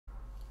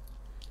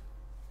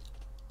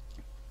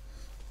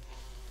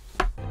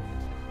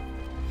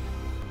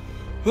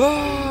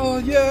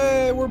Oh,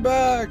 yeah, we're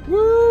back.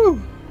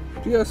 Woo!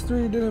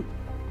 PS3 didn't,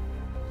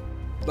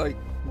 like,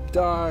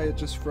 die. It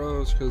just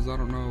froze because, I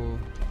don't know,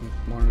 the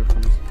monitor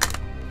freeze.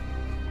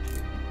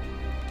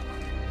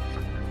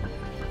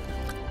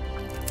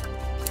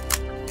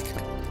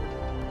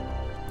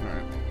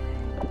 Alright.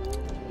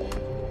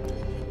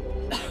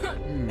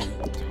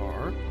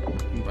 Tar.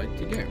 Invite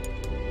to game.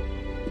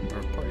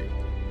 Or party.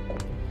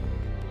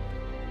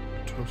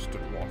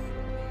 Toasted waffle.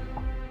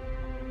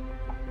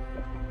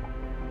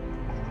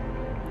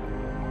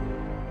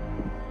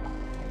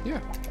 Yeah.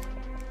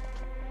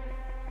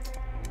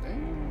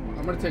 Damn.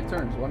 I'm gonna take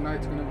turns. One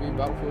night's gonna be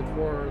Battlefield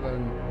 4,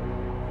 then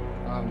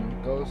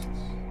Ghosts,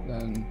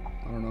 then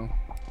I don't know,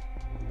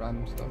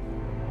 random stuff.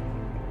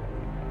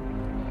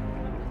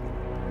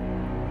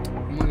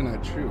 I'm looking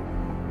at you.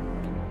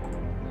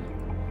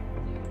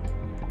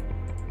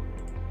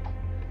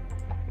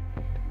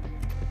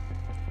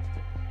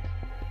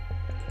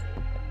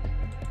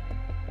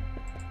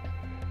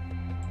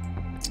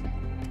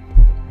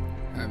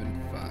 Having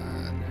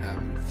fun,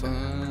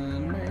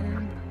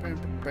 man.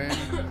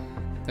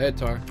 Hey,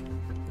 Tar.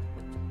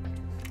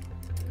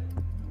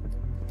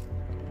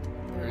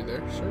 Are you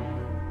there, sir?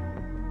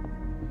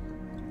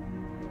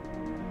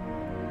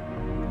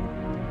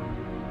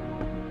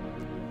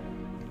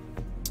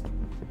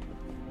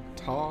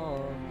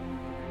 Tar.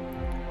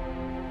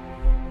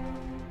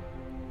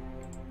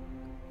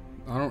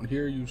 I don't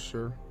hear you,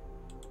 sir.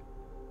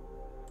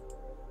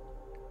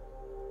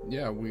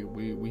 Yeah, we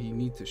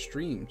need to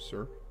stream,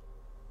 sir.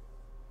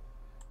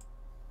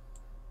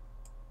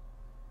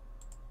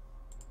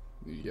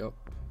 Yep.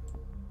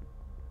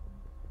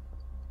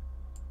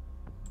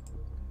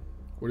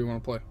 What do you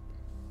want to play?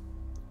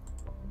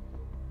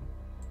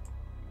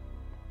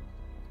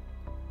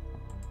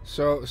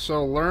 So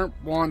Lerp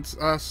wants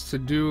us to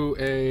do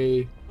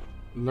a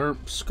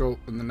Lerp scope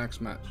in the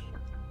next match.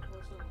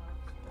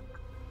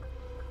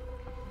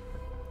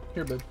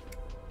 Here, babe.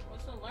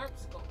 What's a Lerp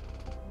scope?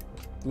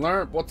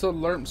 Lerp, what's a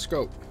Lerp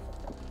scope?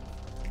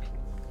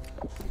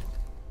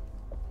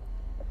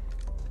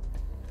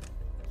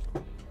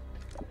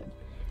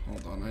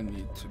 Hold on, I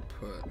need to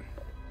put...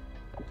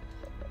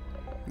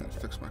 I'm gonna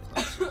fix my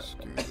glasses.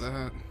 Give me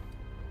that.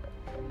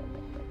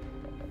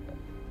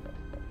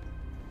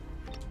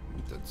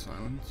 Dead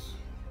silence.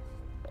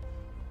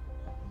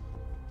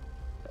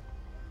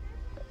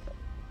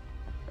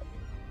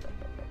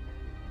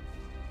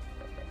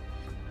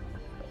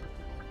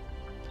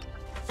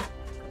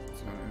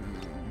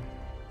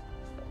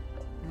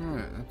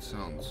 Alright, that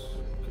sounds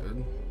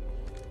good.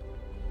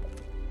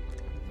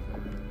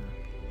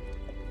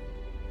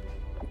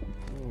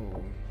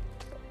 Oh.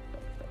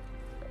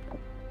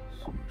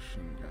 Some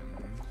machine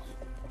guns.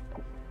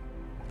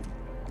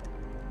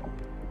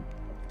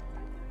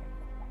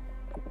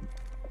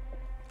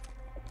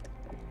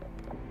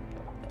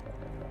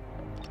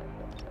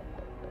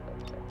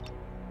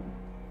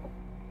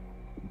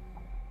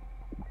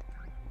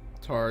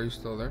 Tar, are you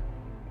still there?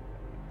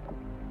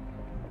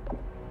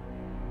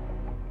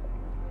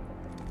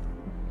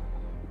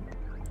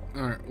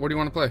 Alright, what do you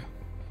want to play?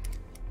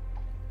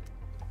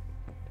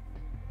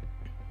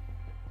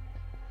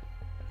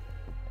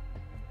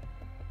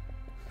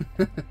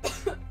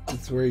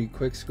 It's where you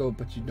quick scope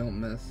but you don't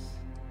miss.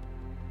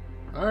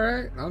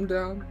 Alright, I'm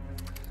down.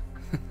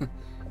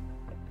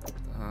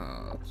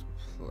 Let's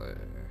play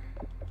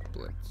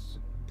Blitz.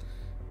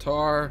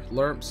 Tar,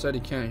 Lerp said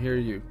he can't hear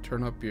you.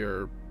 Turn up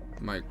your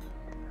mic.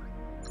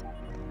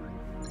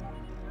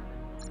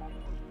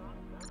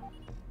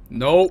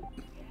 Nope.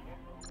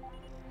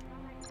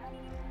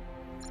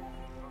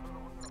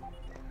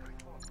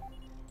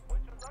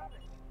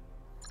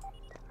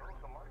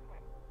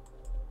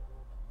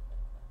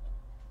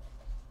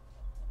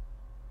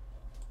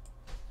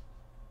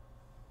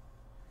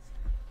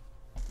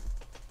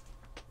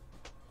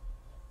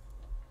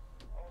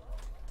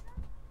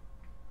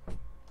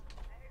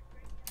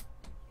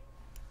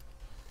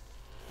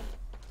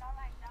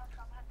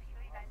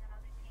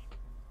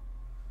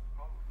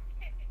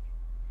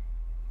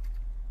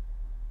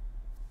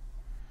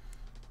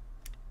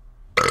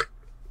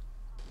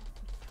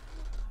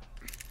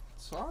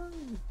 Sorry.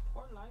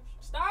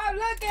 Stop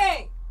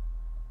looking!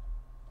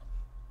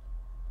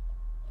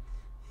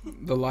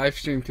 The live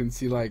stream can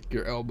see like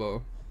your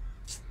elbow.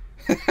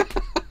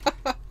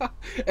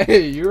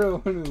 Hey, you were the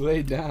one who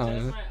laid down.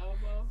 Just my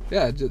elbow?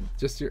 Yeah,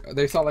 just your.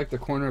 They saw like the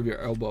corner of your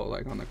elbow,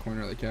 like on the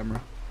corner of the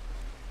camera.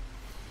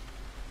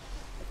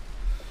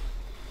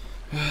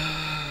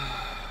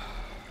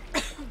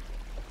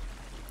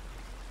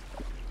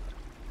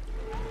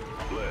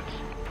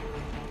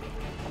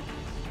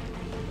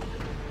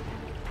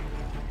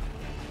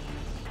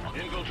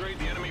 Infiltrate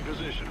the enemy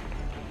position.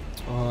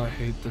 Oh, I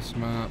hate this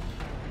map.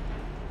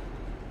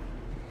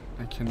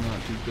 I cannot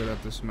do good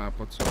at this map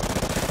whatsoever.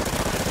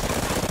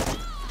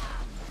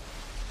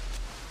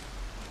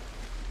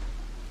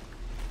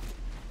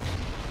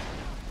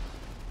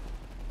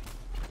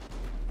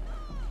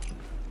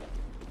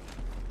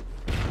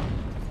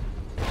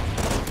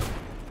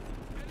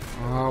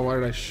 Oh, why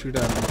did I shoot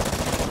at him?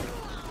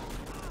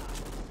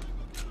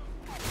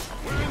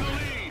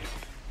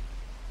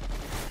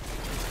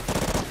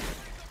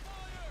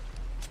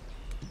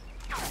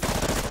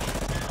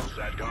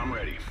 SATCOM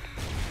ready.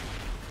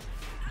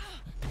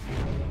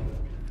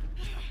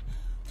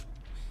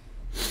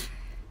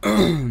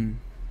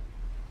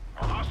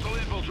 Hostile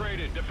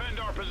infiltrated. Defend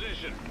our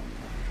position.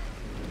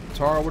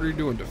 Tara, what are you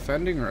doing?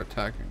 Defending or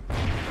attacking?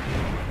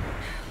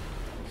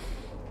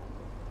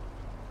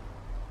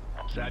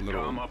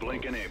 SATCOM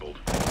uplink enabled.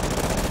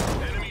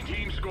 Enemy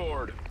team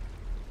scored.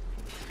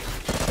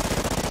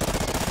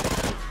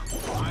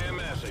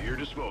 IMS at your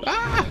disposal.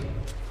 Ah!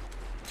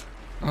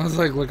 I was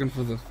like looking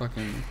for the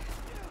fucking.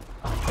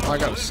 Oh, I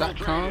got a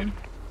SATCOM.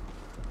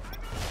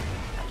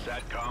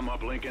 SATCOM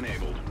uplink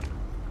enabled.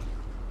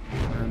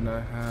 And I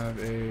have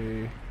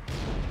a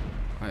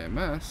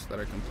IMS that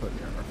I can put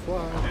near our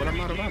flag, but I'm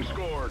not Enemy about team it.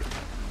 scored.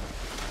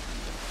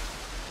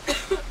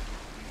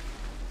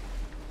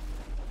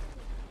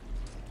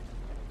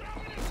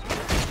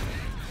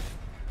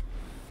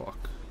 Fuck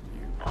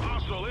you.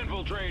 Hostile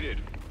infiltrated.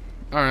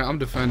 Alright, I'm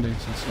defending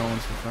since no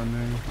one's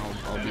defending.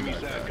 I'll be Enemy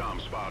that guy.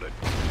 SATCOM spotted.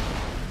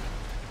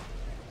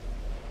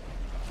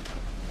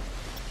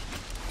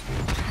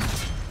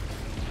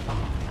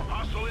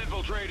 Hostile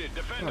infiltrated.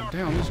 Defend God our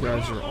damn, these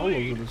guys are Lost the all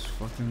lead. over this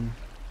fucking.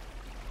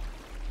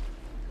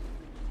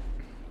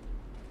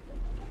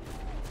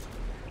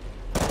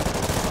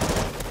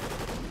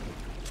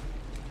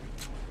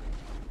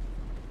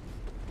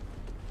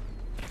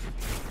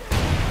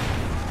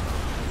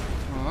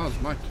 Oh, that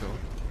was my kill.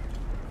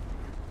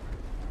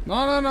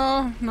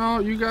 No,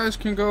 you guys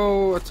can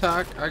go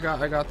attack. I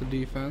got the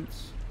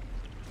defense.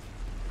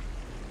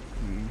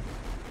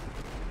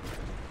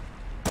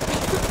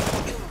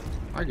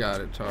 I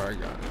got it, Tar, I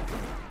got it.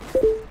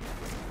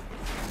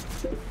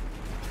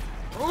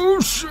 Oh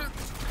shit!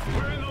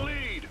 We're in the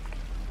lead.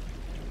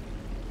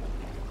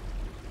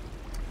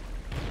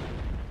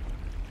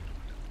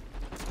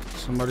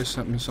 Somebody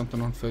sent me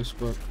something on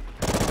Facebook.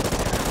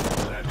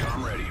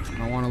 SATCOM ready.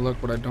 I want to look,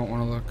 but I don't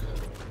want to look.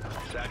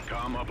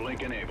 SATCOM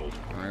uplink enabled.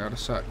 I got a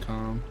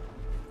SATCOM.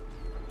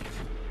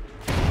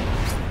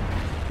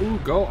 Ooh,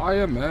 go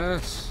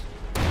IMS.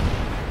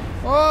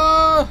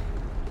 Ah!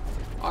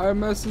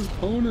 IMS is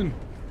poning.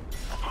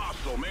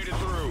 Hostile made it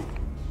through.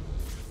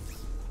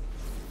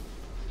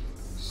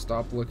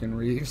 Stop looking,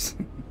 Reapz.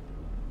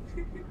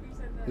 Who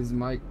said that? His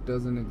mic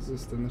doesn't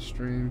exist in the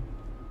stream.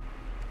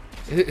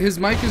 His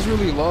mic is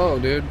really low,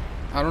 dude.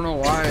 I don't know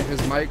why. His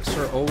mics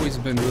are always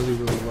been really,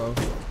 really low.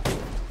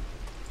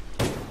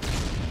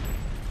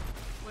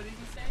 What did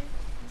he say?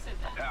 Who said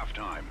that?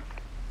 Halftime.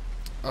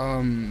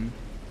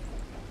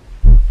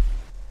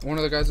 One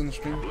of the guys in the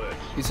stream, Blitz.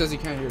 he says he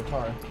can't hear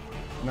Tar.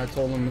 And I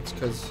told him it's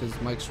because his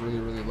mic's really,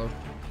 really low.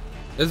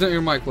 Isn't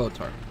your mic low,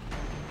 Tar?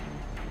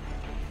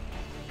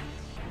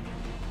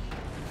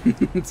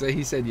 So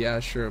he said, yeah,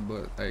 sure,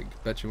 but I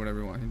bet you whatever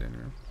you want, he didn't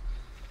hear him.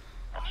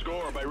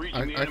 Score by reaching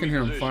the I can enemy hear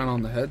him position. fine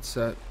on the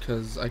headset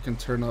because I can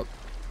turn up,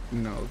 you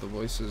know, the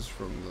voices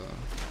from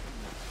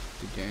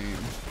the game.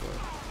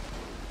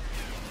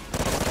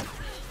 But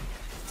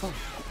fuck.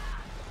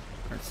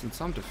 Alright,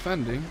 since I'm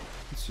defending,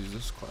 let's use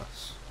this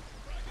class.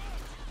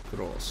 Good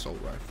old assault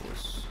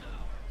rifles.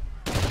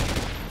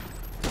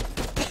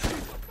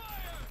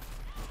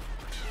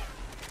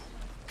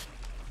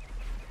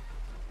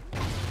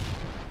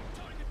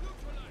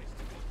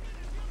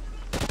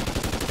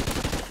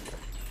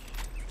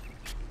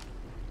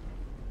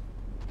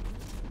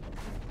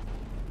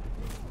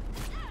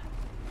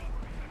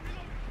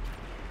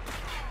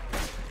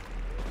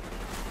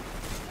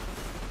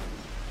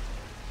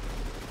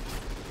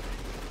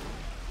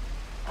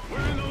 We're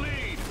in the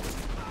lead.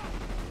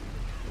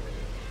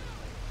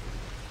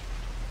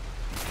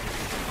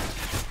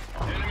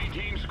 Enemy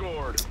team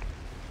scored.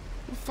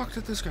 Where the fuck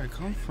did this guy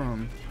come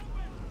from?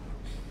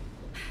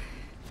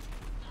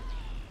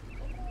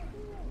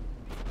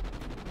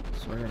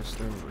 So I gotta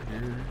stay over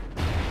here.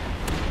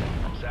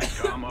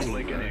 SATCOM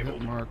uplink Hit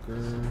enabled.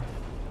 marker.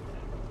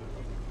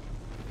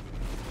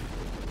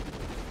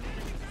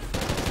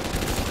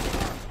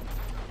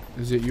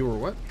 Is it you or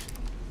what?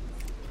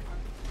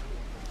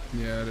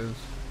 Yeah, it is.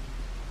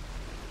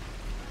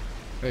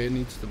 Hey, it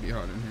needs to be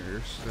hot in here.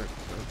 You're sick,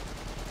 though.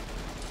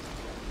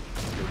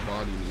 Your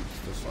body needs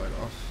to fight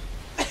off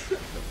the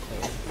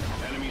cold.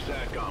 Enemy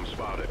SATCOM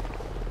spotted.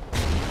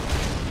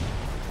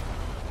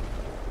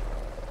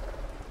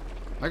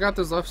 I got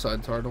this left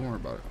side, Tar. Don't worry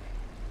about it.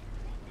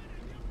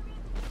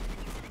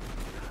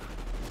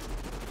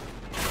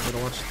 Gotta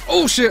watch.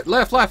 Oh shit!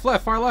 Left, far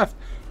left, far left.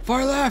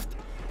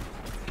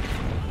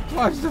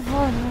 Watch the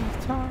far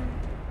left, Tar.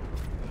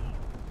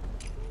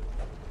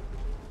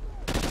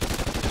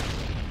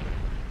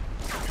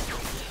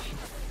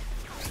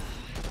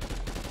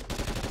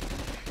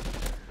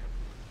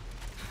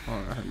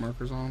 Oh, I had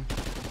markers on.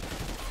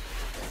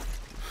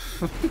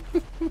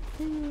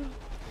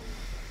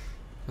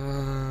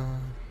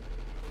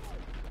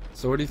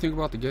 So what do you think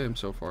about the game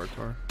so far,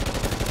 Tar?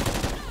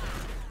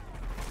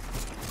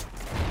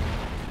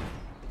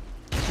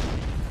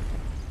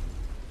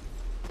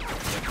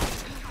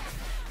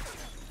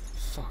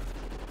 Fuck.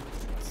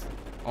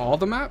 All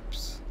the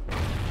maps?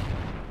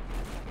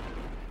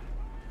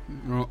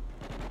 No.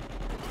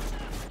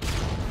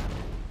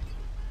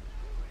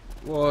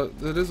 Well,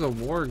 it is a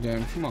war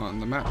game. Come on,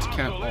 the maps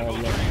can't all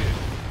look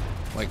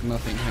like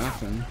nothing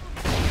happened.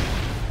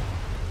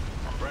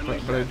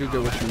 But I do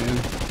get what you mean.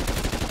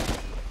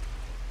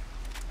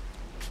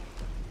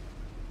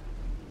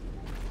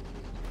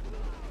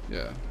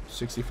 Yeah,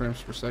 60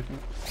 frames per second.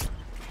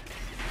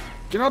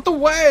 Get out the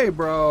way,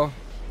 bro!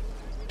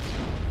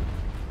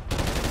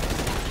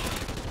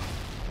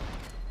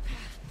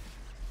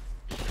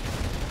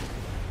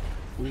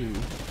 Ooh.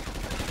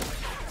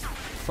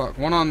 Fuck,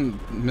 one on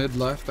mid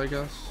left, I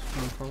guess.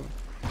 I'm gonna call it.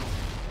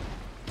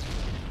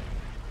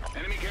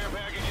 Enemy care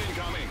package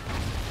incoming.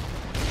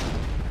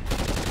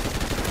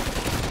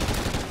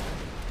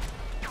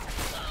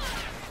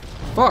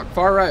 Fuck,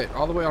 far right,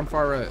 all the way on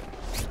far right.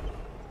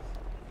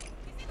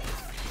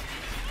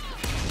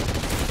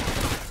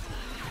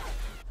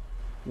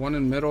 One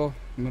in middle,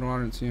 I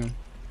didn't see him.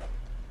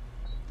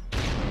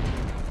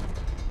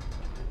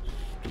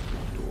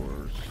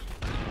 Doors.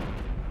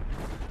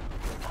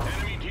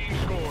 Enemy team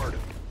scored.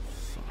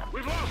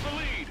 We've lost the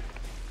lead.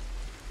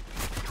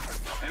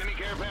 Enemy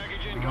care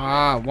package incoming.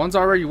 Ah, one's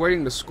already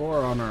waiting to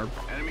score on our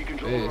Enemy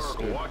control base,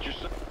 oracle. dude. Watch your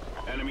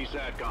enemy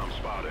SATCOM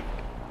spotted.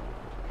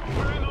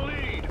 We're in the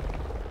lead.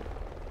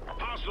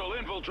 Hostile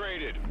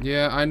infiltrated.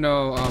 Yeah, I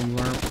know,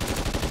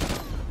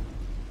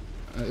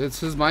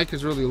 his mic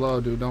is really low,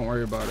 dude. Don't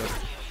worry about it.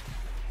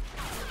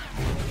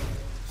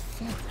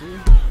 Fuck, dude.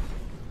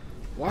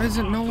 Why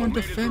isn't no one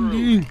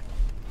defending?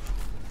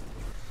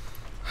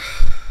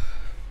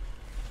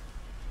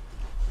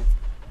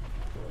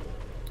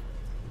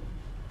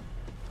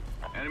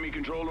 Enemy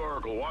controlled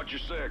oracle. Watch your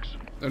six.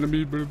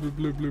 Enemy blah blah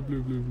blah blah blah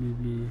blah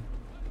blah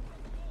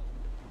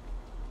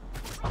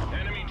blah.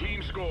 Enemy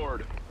team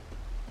scored.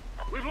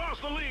 We've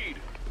lost the lead.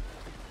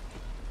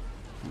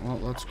 Well,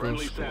 let's go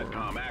Friendly score.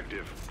 SATCOM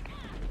active.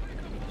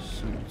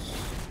 Since...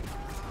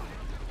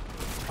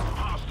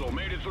 Hostile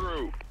made it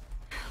through.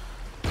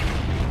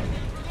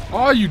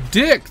 Oh, you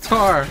dick,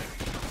 Tar!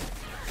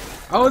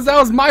 That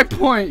was my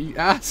point, you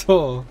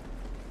asshole!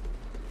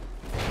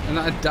 And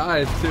I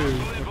died too.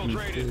 Hostile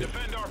infiltrated.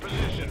 Defend our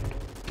position.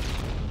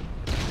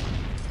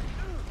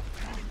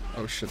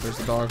 Oh shit, there's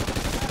a dog.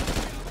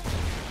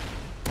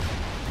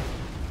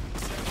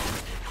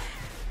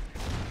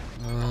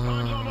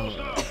 Time's almost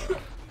up.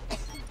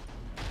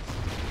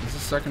 Is the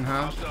second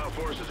half? Hostile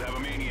forces have a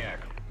maniac.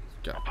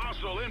 Yeah.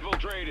 Hostile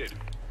infiltrated.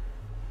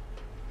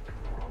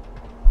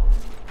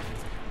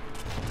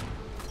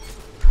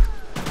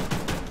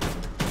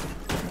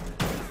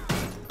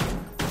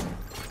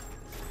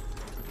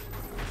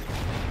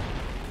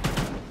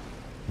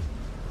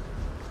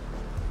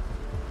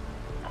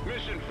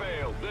 Mission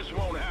failed. This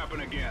won't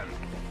happen again.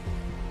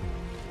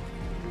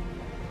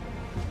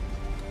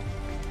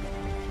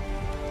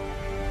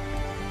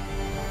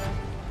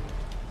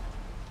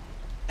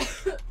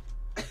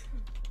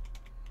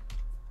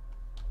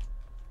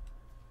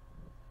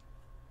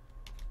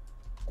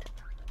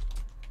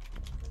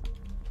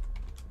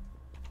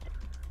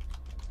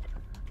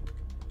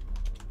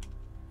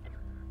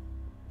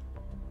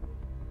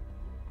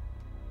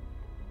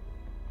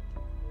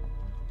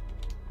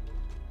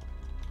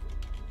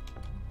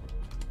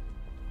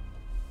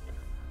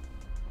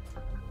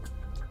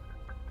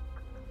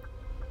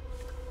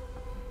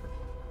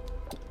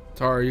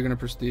 Tar, are you gonna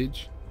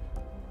prestige?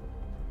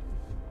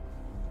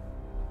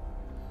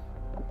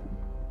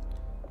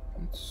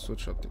 Let's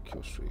switch up the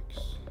kill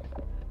streaks.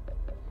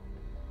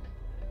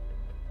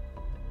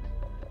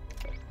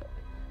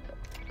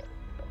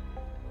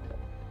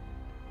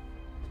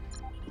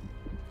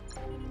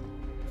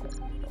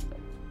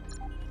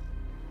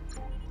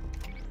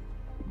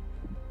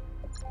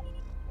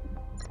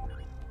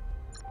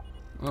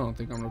 I don't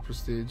think I'm gonna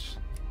prestige.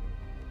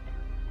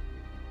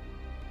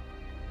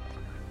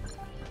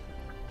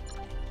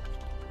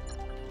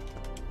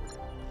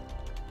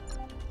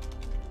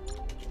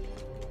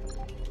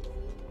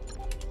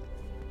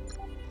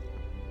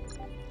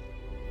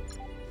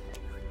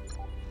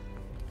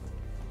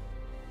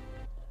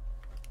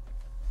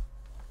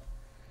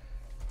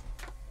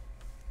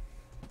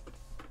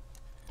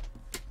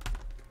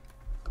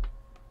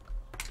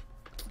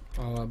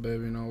 Oh,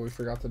 baby, no, we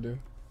forgot to do.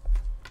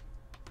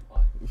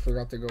 What? We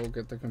forgot to go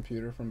get the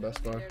computer from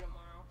Best I'll Buy. be there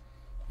tomorrow.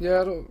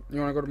 Yeah,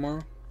 you want to go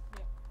tomorrow?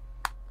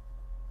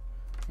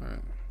 Yeah.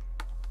 Alright.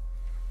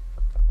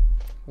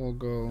 We'll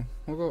go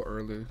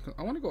early.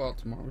 I want to go out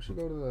tomorrow. We should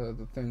go to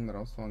the thing that I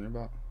was telling you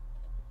about.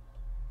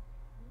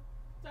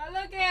 Stop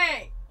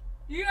looking!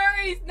 You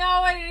already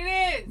know what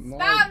it is! No,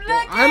 Stop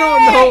looking! I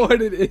don't know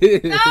what it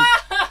is.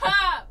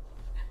 Stop!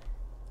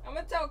 I'm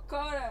gonna tell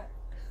Coda.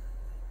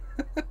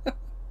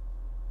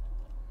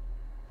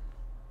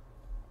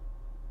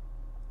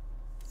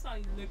 Saw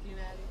you looking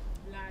at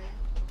it, lying.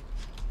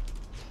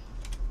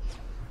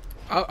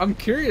 I'm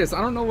curious.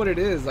 I don't know what it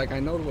is. Like, I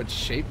know what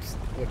shape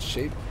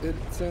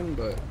it's in,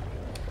 but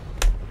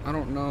I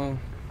don't know.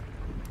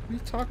 What are you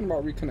talking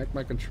about? Reconnect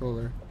my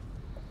controller.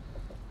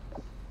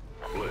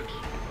 Blitz.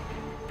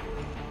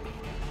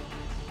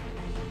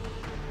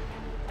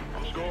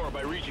 Score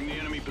by reaching the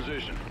enemy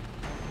position.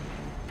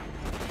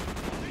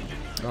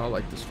 Oh, I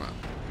like this map.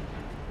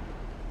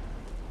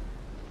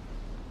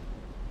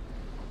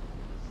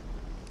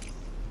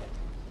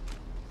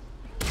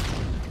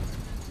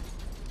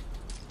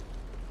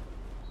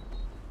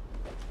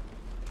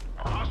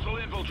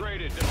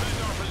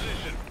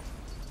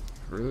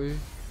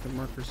 Hit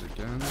markers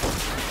again.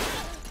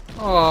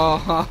 Oh,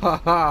 ha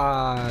ha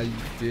ha, you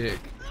dick.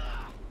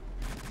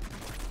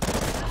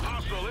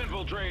 Hostile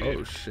infiltrated.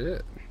 Oh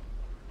shit.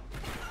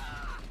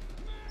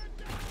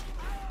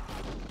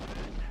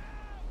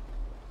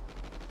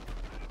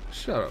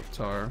 Shut up,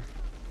 Tar.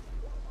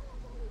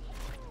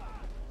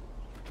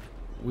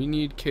 We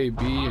need KB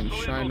and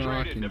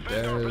Shinnok and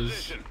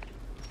Dez.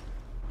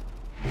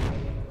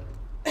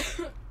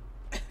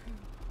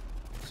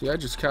 See, I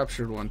just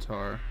captured one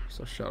Tar,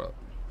 so shut up.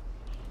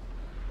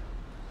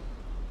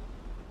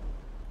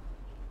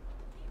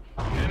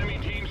 Enemy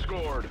team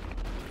scored.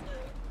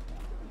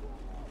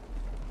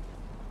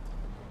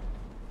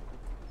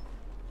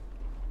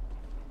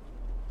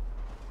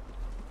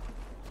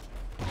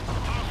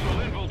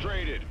 Hostile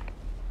infiltrated.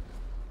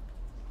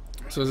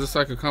 So is this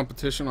like a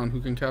competition on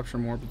who can capture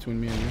more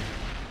between me and you?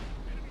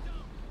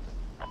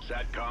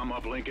 SATCOM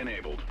uplink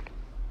enabled.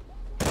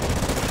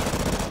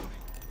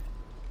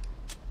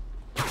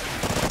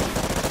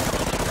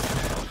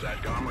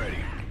 SATCOM ready.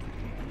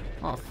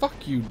 Oh,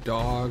 fuck you,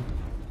 dog.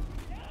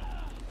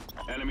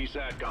 Enemy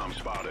SATCOM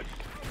spotted.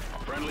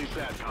 Friendly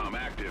SATCOM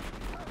active.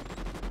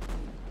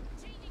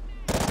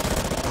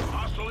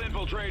 Hostile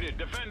infiltrated.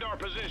 Defend our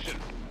position.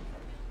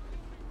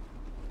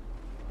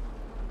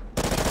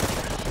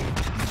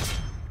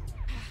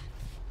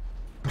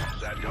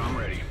 SATCOM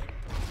ready.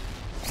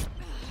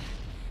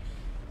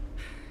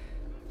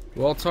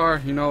 Well,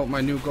 Tar, you know what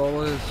my new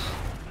goal is?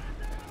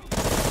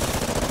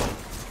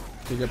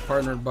 To get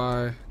partnered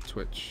by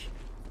Twitch.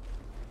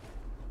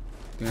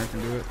 Think I can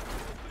do it?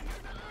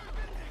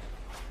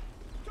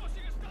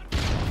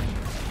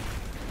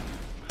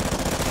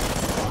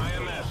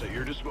 IMS at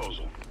your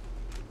disposal.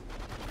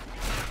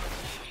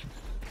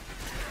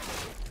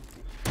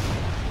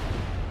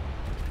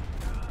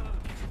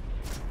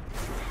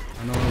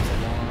 I know it's a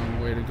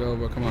long way to go,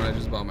 but come on, I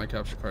just bought my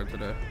capture card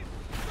today.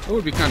 It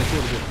would be kind of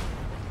cool to get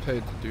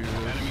paid to do this.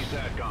 Enemy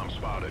SATCOM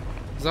spotted.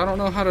 Because I don't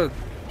know how to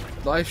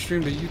live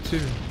stream to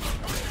YouTube.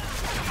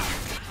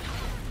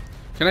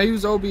 Can I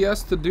use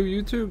OBS to do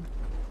YouTube?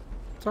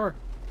 Tar.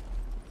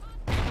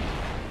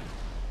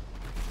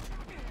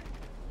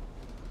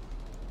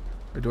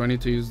 Or do I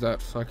need to use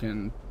that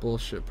fucking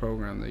bullshit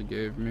program they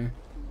gave me?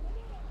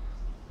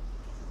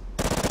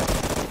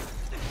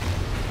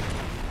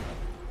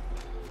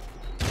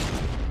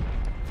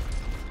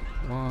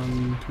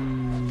 One,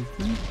 two,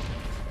 three.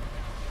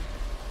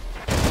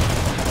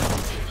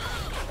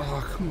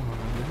 Oh, come on,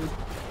 dude.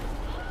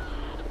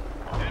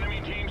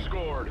 Enemy team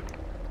scored.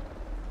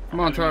 Come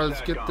on, Tar, Enemy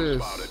let's get SATCOM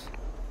this. spotted.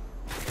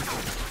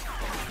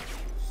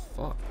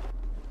 Fuck.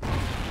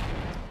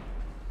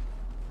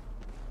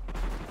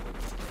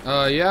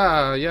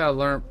 Yeah,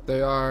 Lerp,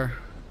 they are.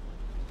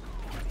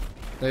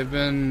 They've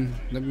been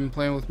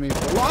playing with me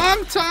for a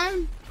long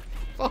time.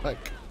 Fuck.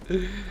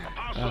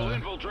 Hostile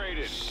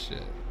infiltrated.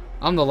 Shit.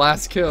 I'm the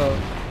last kill.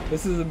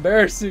 This is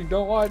embarrassing.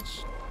 Don't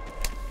watch.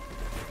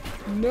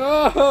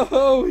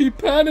 No, he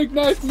panic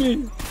knifed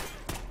me.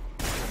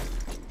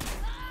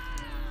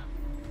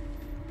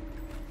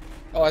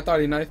 Oh, I thought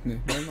he knifed me.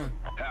 Never mind.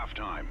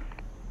 Halftime.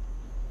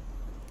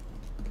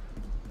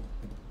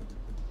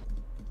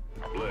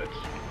 Blitz.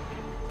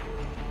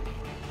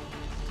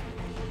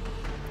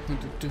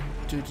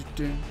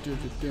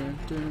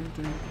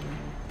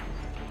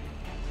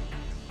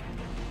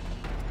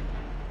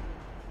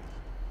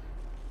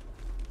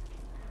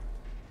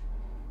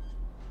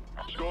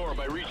 Score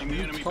by reaching the What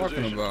are enemy you talking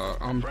position. about?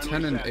 I'm Friendly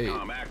 10 and SATCOM 8.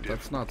 active.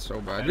 That's not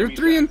so bad. Enemy You're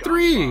 3 and SATCOM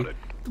 3. spotted.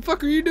 The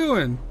fuck are you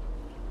doing?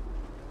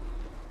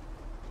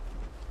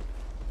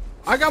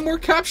 I got more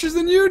captures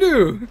than you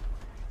do.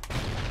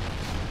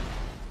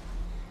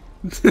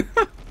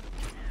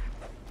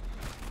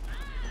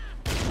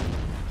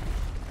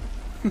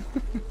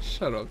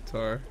 Shut up,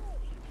 Tar.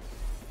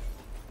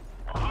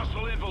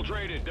 Hostile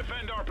infiltrated.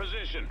 Defend our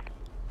position.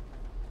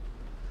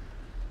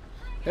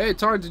 Hey,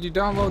 Tar, did you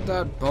download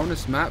that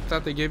bonus map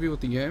that they gave you with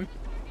the game?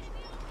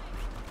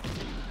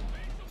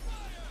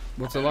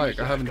 What's it like?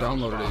 I haven't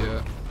downloaded it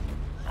yet.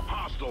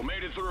 Hostile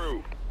made it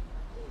through.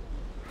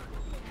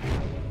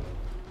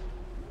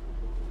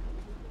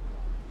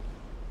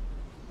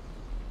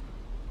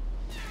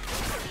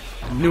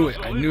 I knew it.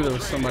 I knew there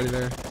was somebody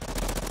there.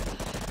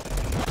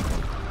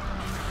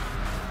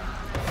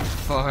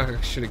 Fuck, I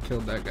should have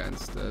killed that guy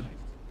instead.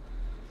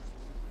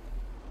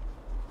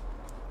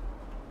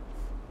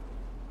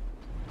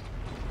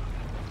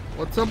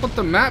 What's up with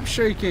the map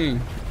shaking?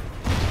 Enemy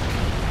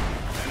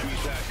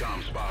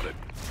SATCOM spotted.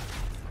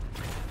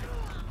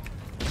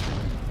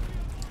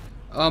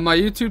 My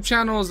YouTube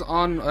channel is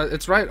on.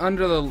 It's right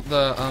under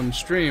the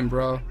stream,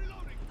 bro.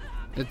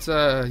 It's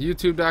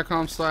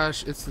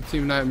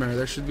youtube.com/itstheteamnightmare.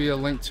 There should be a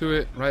link to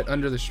it right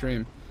under the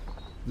stream.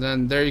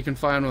 Then there you can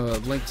find a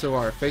link to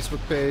our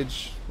Facebook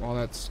page, all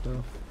that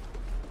stuff.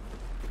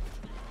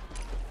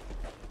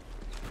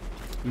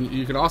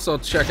 You can also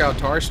check out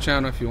Tar's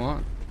channel if you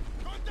want.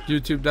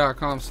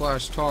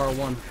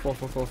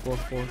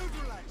 youtube.com/tar144444.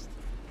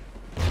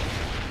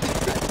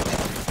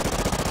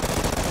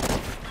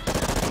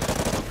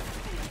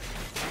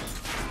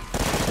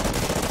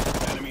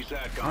 Enemy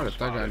SATCOM did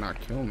that guy not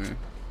kill me? Made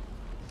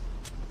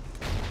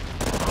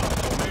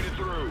it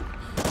through.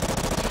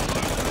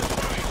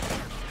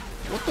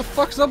 What the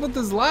fuck's up with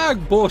this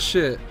lag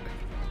bullshit?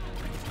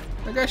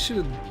 That guy should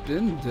have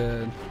been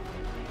dead.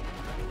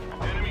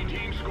 Enemy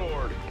team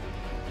scored.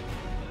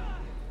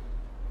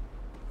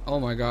 Oh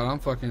my god, I'm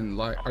fucking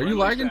like. Are you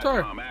lagging,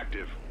 Tar? SATCOM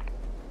active.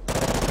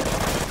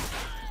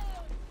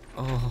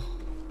 Oh.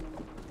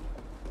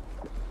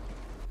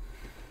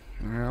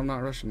 Alright, I'm not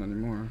rushing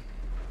anymore.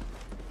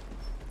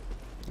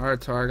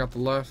 Alright, Tar, I got the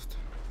left.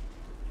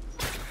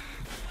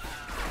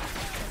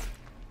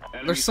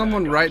 Enemy There's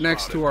someone SATCOM right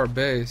next spotted. to our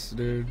base,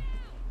 dude.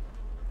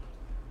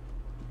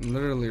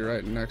 Literally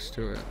right next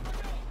to it.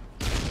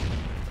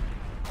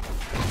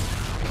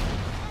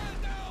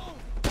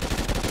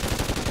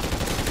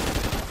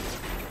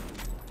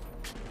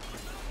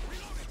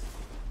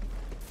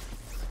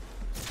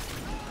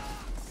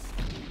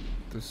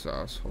 This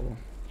asshole.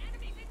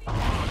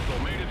 Hostile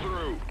made it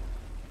through.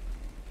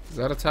 Is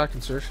that attack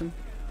insertion?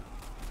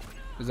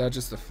 Is that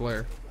just a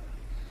flare?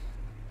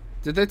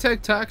 Did they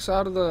take tax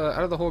out of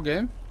the whole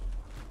game?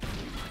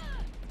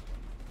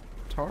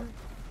 Tar?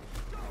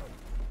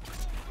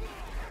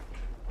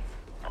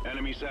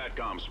 Enemy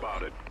SATCOM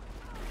spotted.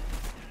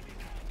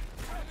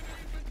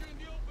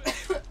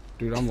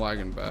 Dude, I'm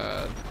lagging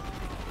bad.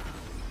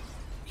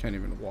 Can't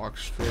even walk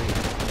straight.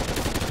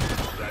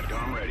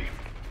 SATCOM ready.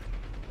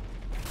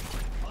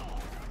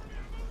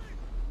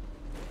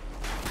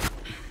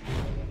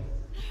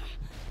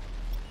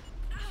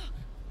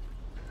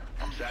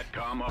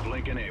 SATCOM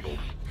uplink enabled.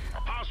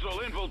 Hostile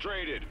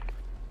infiltrated.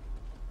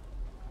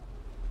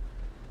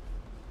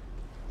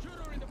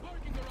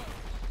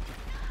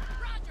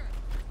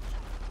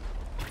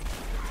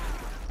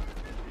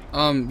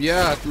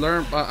 Yeah,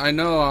 learn. I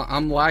know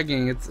I'm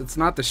lagging. It's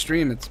not the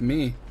stream. It's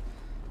me.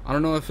 I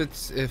don't know if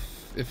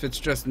it's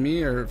just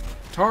me or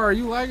Tar. Are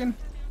you lagging?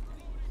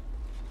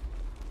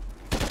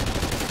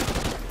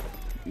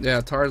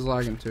 Yeah, Tar's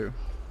lagging too.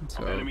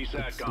 So Enemy it's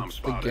SATCOM the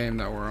spotted. game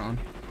that we're on,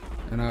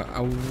 and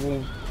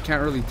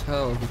can't really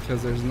tell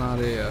because there's not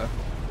a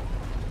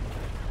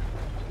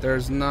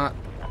SATCOM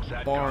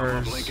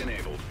bars uplink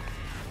enabled.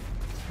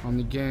 on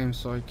the game,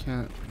 so I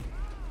can't.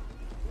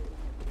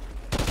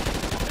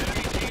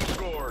 Enemy team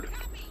scored.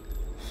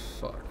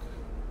 Fuck.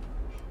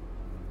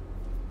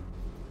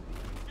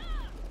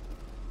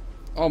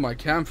 Oh, my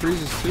cam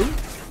freezes too?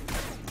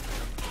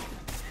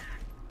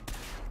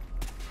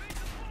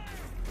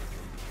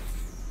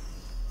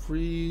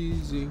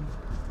 Freezing.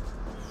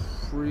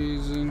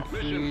 Freezing. Mission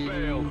Freezing.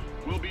 failed.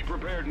 We'll be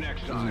prepared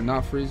next Is it time.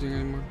 not freezing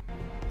anymore?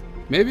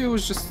 Maybe it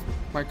was just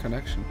my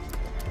connection.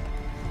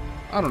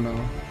 I don't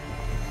know.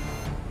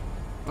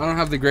 I don't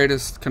have the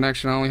greatest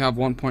connection. I only have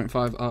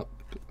 1.5 up,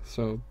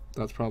 so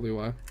that's probably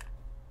why.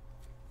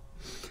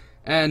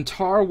 And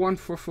tar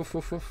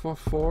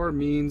 14444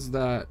 means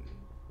that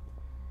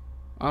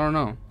I don't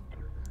know.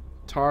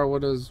 Tar,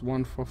 what does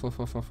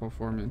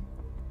 14444 mean?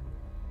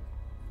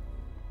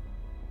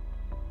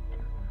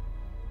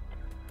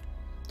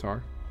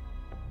 Tar.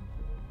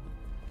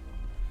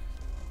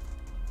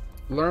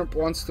 Lerp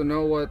wants to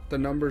know what the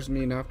numbers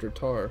mean after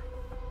tar.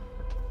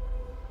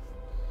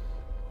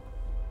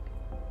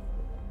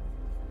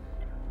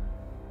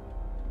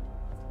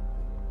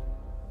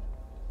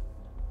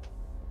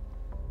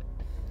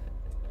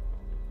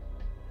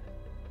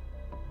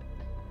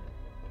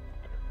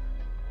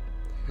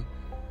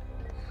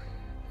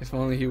 If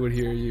only he would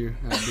hear you,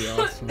 that'd be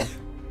awesome. Is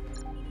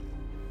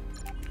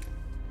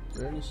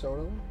there any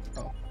soda left?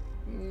 Oh.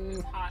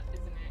 It's hot,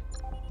 isn't it?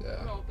 I'm Yeah.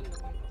 gonna open the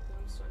window.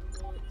 I'm sweating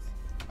bullets.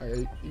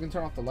 You can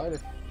turn off the light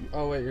if you,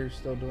 oh wait, you're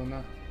still doing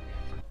that.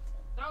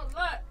 Don't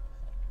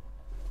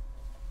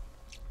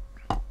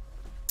look!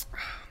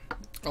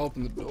 I'll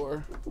open the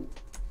door.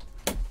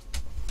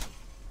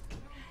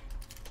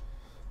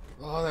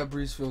 Oh, that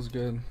breeze feels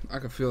good. I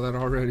can feel that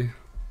already.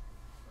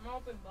 I'm gonna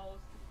open both.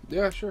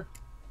 Yeah, sure.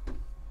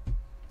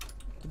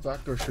 The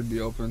back door should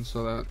be open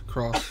so that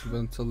cross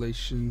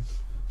ventilation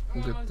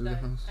will I'm get almost through the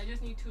done. house. I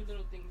just need 2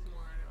 little things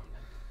more and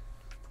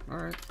I'm done.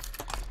 Alright.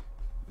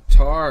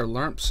 Tar,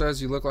 Lerp says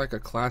you look like a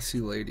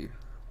classy lady.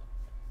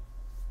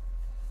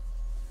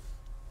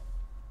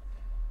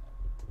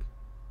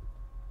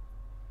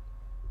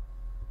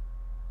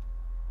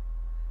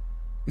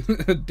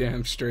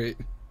 Damn straight.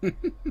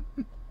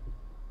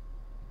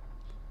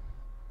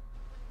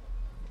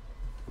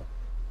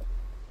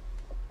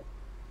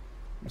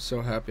 I'm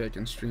so happy I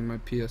can stream my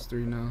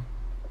PS3 now.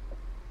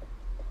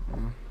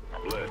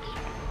 Blitz.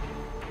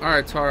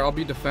 Alright, Tar, I'll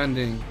be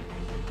defending.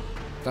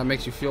 That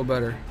makes you feel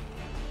better.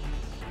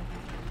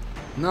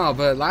 No,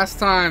 but last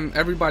time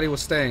everybody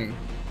was staying.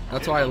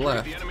 That's why I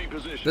left. The enemy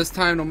position. This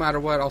time, no matter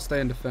what, I'll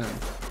stay and defend.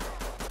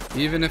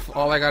 Even if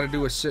all I gotta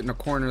do is sit in a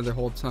corner the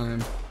whole time.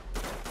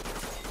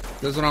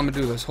 This is what I'm gonna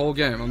do this whole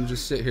game. I'm gonna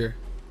just sit here.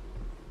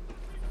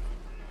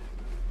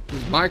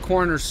 This is my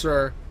corner,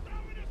 sir.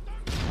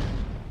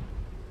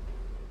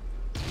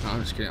 No,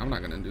 I'm just kidding. I'm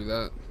not gonna do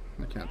that.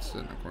 I can't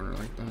sit in a corner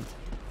like that.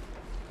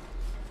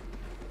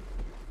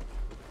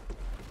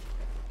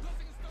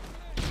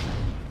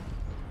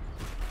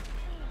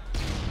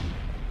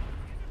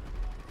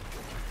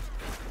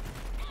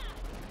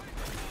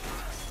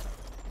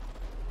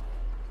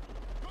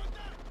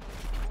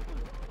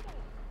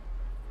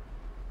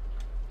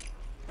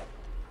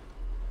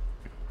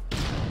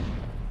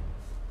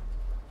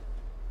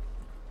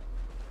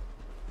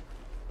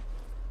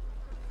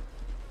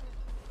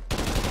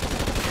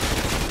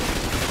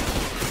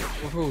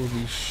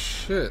 Holy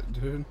shit,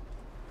 dude.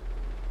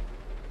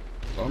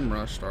 Bum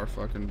rushed our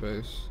fucking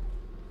base.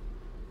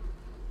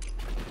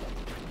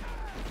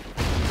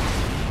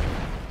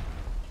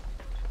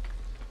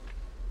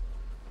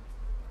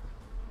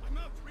 I'm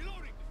up,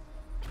 reloading.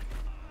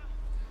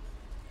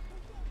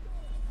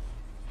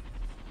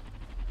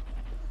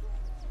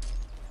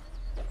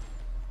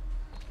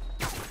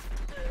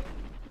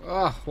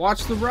 Ah,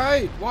 watch the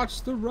right!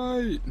 Watch the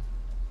right!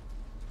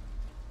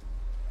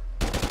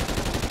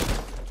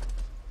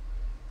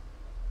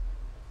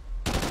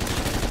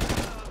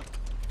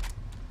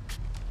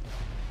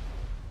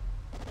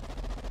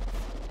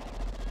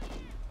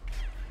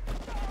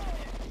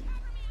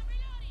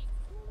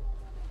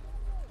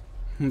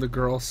 The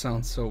girls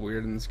sound so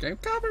weird in this game.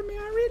 Cover me,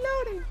 I'm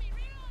reloading!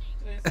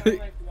 Do they sound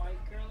like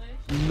white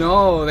girlish?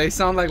 No, they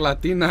sound like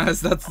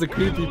Latinas. That's the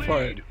creepy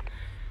part.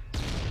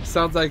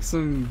 Sounds like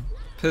some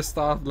pissed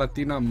off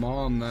Latina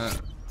mom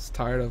that's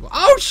tired of.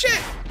 Oh shit!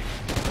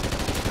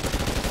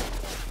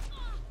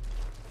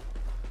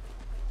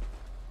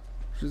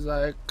 She's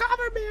like,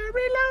 cover me, I'm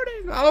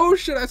reloading! Oh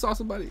shit, I saw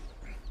somebody.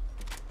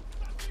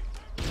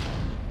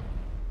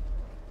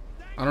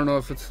 I don't know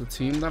if it's the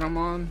team that I'm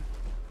on.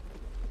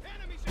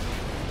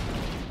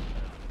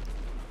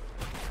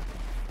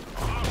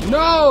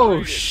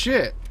 No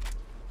shit!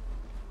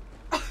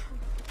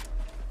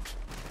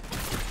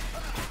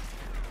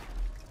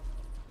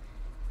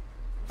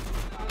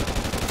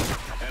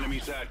 Enemy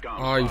SATCOM.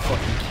 Oh, you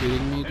fucking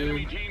kidding me,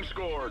 Enemy dude? team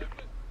scored.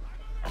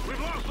 We've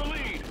lost the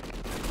lead.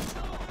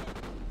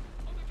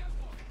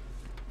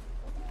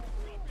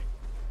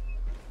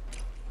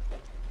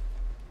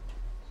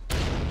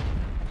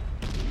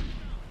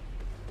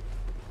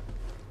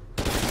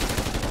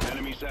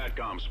 Enemy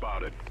SATCOM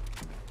spotted.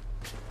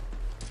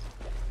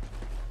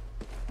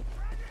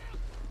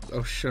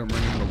 Oh shit, I'm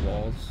running into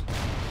walls.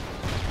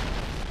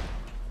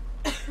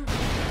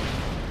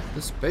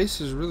 This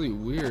base is really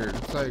weird.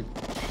 It's like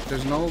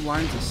there's no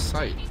lines of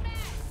sight.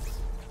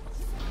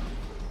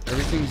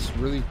 Everything's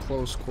really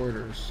close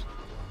quarters.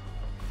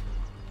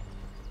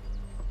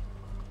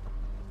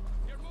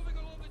 You're moving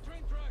along the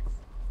train tracks.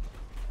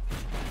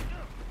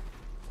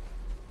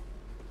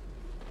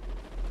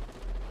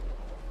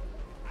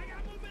 I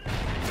got movement.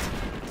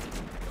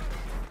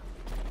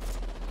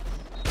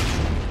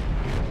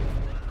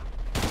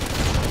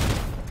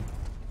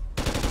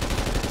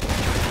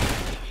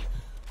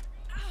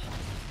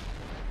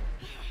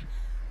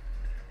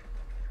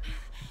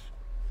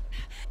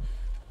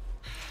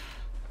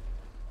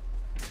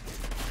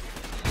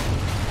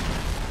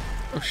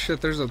 Oh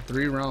shit, there's a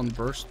 3-round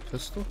burst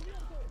pistol?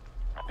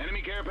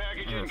 Enemy care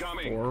package Or a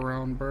incoming.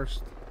 4-round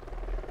burst?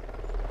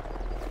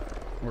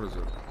 What is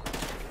it?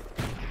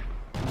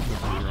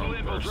 Hostile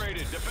 3-round burst.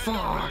 infiltrated. Defend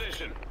our Fuck!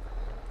 position.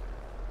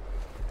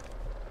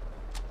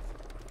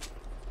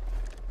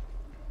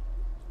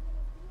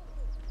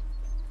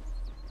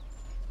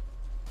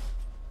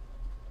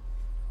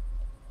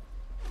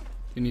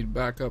 You need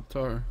backup,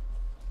 Tar.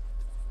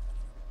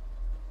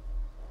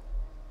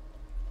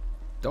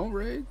 Don't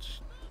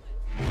rage.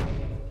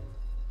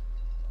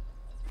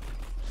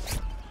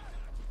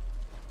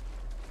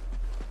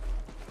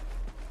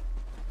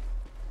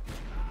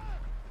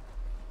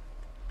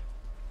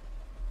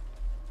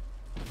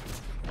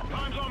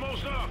 Time's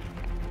almost up.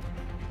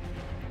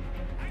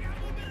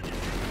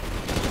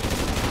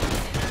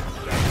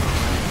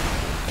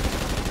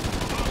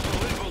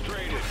 Hostile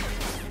infiltrated.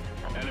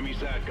 Enemy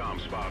SATCOM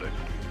spotted.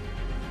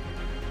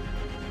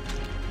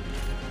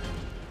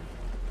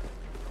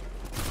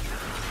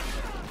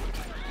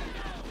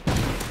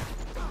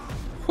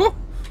 Whew.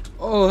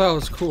 Oh, that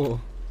was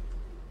cool.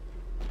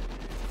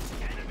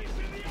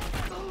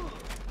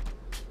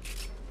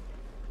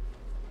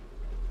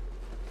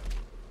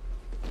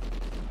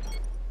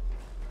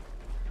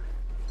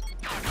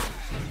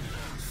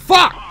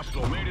 Fuck!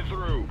 Hostile made it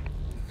through.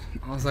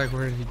 I was like,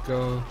 where did he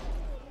go?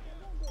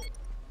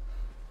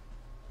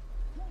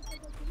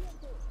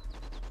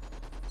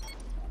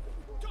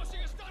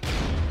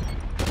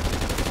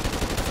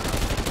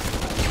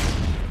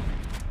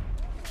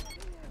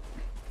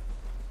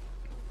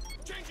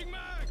 Changing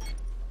mag.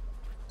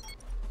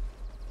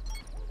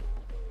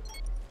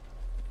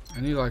 I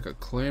need like a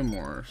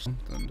claymore or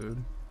something,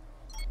 dude.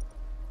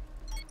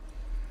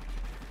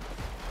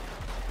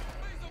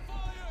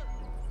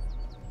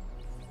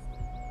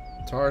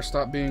 Tar,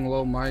 stop being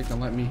low mic and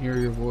let me hear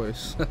your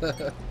voice.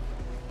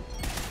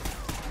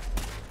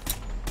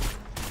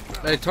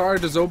 Hey Tar,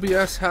 does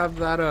OBS have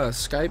that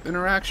Skype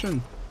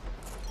interaction?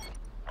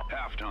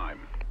 Halftime.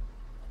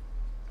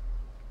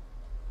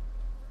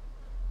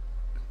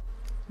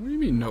 What do you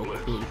mean no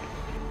clue?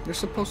 You're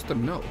supposed to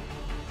know.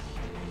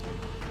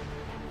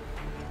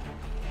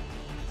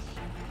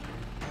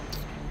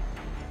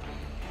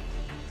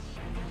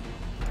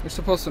 You're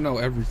supposed to know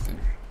everything.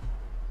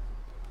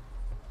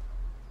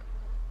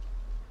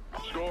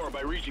 Score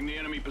by reaching the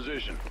enemy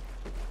position.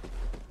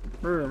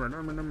 Enemy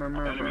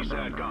Enemy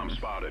SATCOM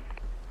spotted.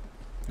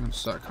 And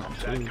SATCOM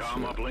too. SATCOM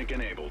Shit. uplink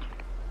enabled.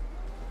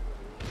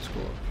 Let's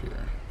go up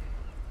here.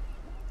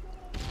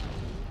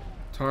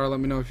 Tara,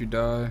 let me know if you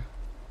die.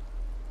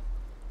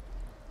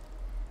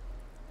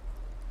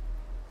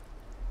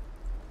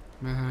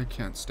 Man, I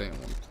can't stay in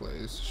one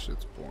place. This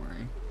shit's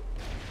boring.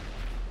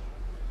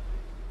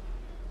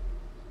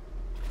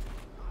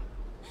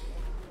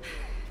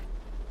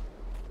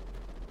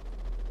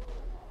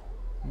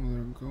 Oh,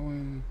 they're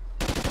going.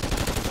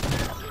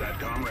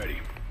 SATCOM ready.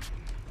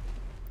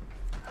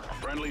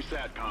 Friendly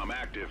SATCOM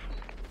active.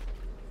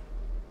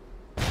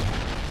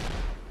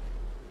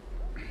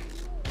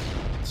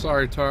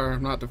 Sorry, Tar,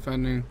 I'm not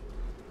defending.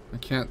 I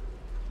can't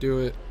do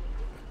it.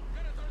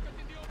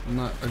 I'm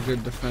not a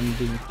good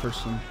defending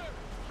person.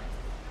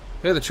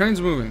 Hey, the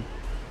train's moving.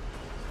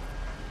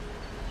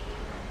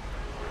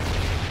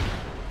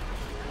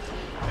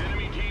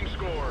 Enemy team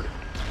scored.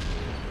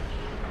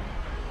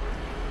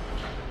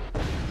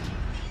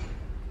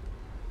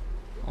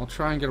 I'll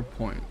try and get a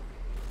point.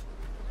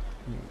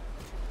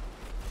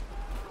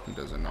 He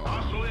doesn't know.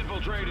 Hostile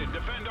infiltrated.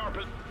 Defend our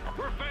position.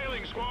 We're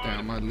failing, squad.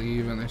 Damn, I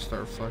leave and they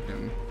start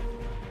fucking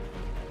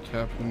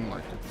capping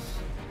like it's.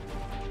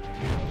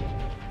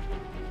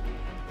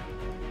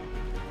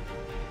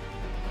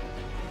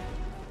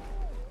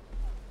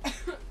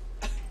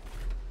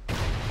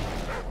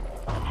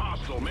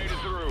 Hostile made it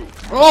through.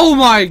 Oh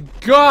my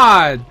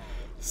god!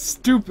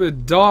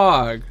 Stupid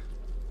dog.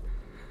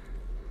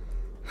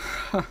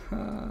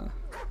 Oh,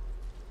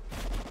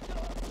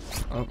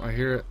 I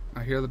hear it.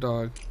 I hear the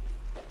dog.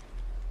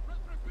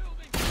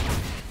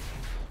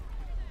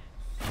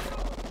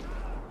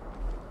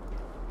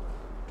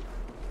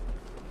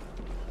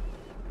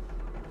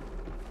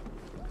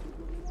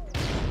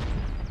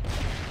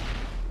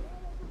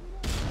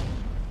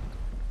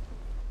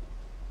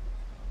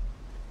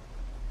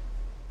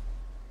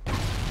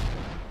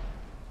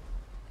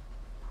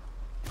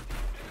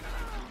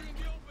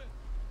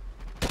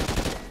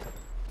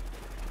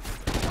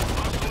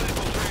 Hostile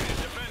infiltrated.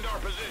 Defend our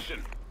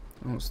position.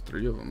 Almost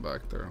 3 of them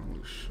back there.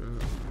 Holy shit.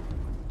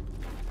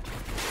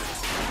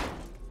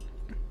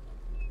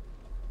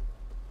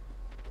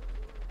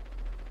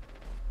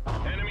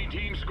 Enemy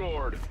team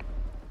scored.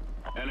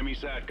 Enemy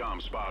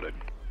SATCOM spotted.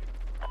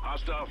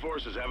 Hostile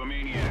forces have a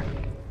maniac.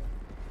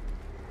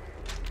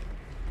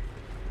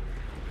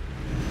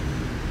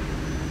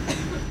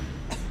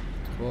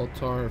 Well,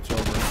 Tar, it's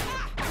over.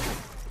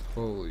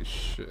 Holy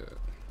shit.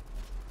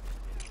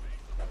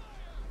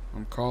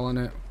 I'm calling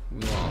it.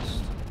 We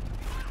lost.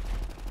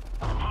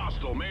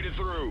 Hostile made it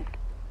through.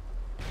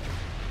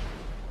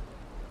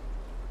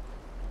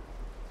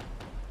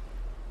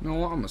 You know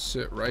what? I'm gonna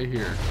sit right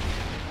here.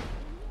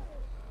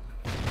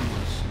 I'm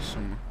gonna see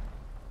some.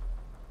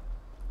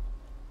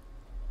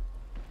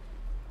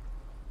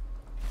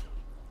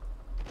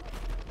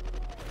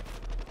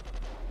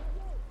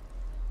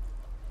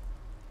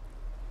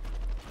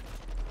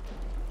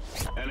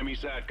 Enemy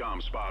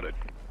SATCOM spotted.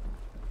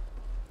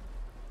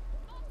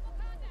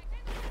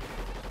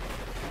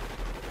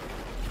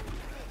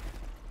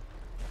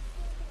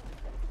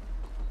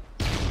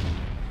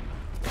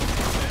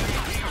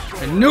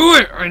 I knew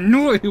it! I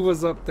knew it! He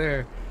was up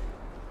there.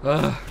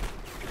 Ugh.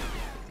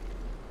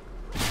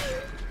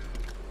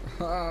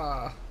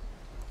 Ah.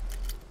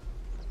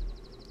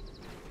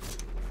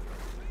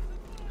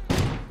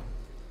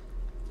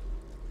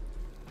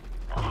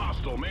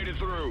 Hostile made it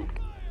through.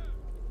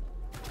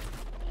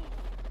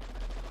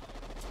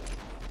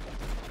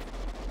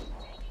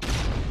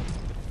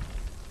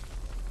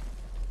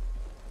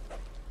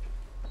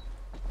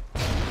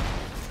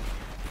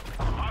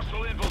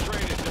 Hostile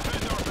infiltrated.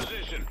 Defend our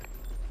position.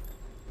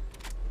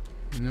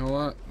 You know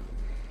what?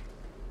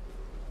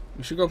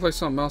 We should go play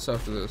something else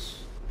after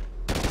this.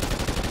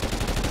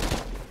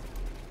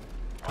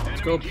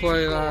 Let's go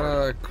play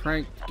that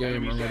crank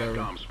game or whatever.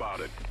 SATCOM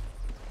spotted.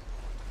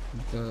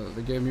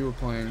 The game you were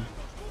playing.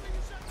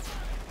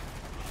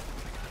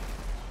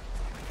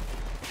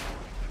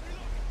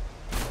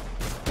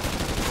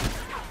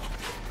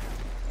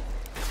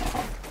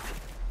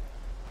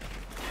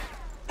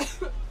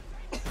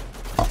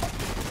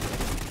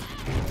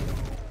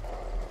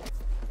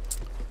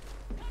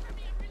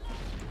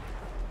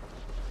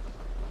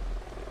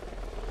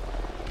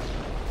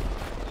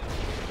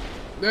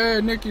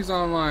 Hey, Nikki's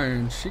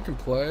online. She can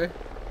play.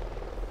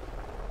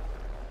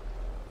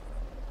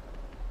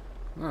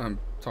 I haven't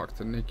talked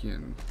to Nikki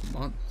in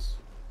months.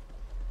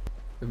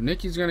 If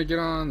Nikki's gonna get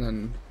on,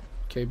 then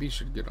KB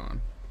should get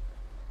on.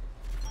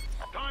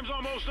 Time's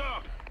almost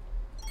up.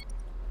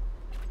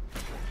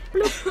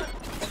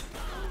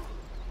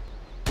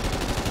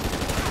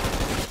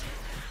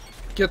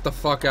 Get the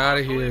fuck out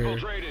of here.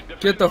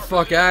 Get the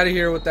fuck out of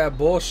here with that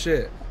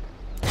bullshit.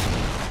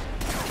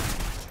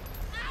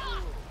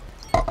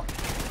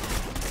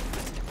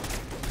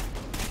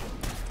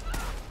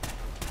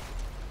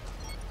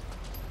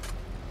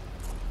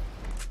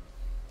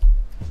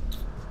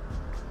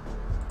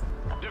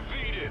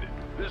 Defeated.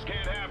 This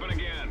can't happen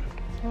again.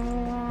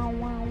 Oh,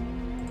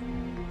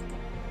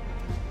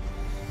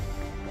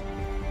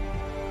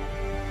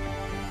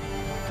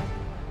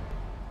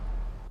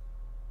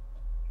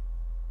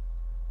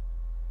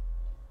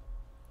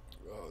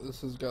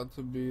 This has got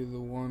to be the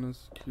one of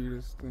the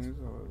cutest things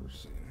I've ever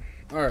seen.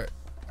 Alright.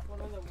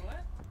 One of the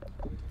what?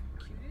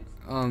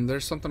 Cutest?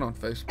 There's something on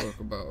Facebook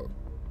about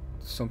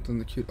something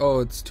the cute. Oh,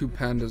 it's two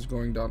pandas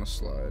going down a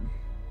slide.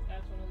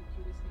 That's one of the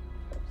cutest things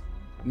I've ever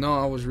seen. No,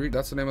 I was reading.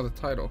 That's the name of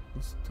the title.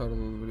 That's the title of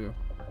the video.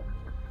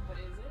 What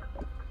is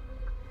it?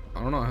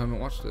 I don't know. I haven't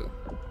watched it.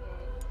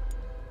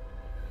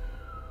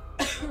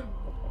 Just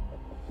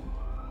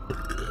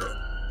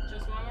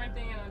one more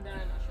thing and I'm done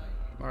and I'll show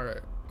you.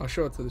 Alright. I'll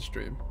show it to the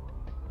stream.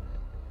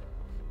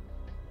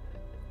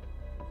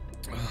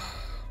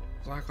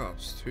 Black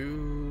Ops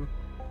 2.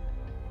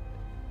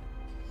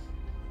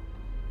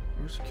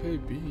 Where's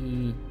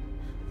KB?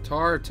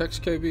 Tar,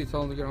 text KB,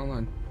 tell him to get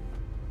online.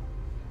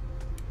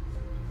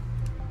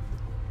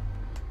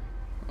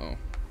 Oh.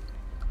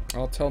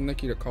 I'll tell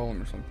Nikki to call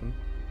him or something.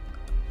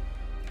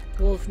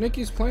 Well, if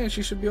Nikki's playing,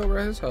 she should be over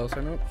at his house.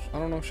 I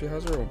don't know if she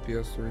has her own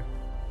PS3.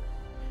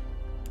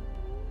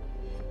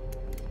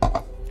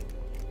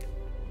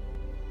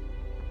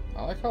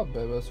 I like how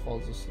Bebes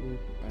falls asleep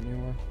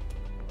anyway.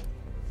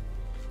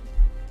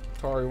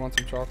 Tar, you want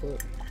some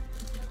chocolate?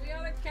 The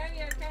other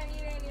candy, I can't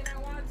eat any and I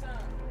want some.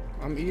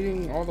 I'm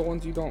eating all the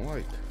ones you don't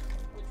like.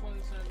 Which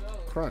ones are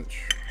those?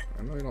 Crunch.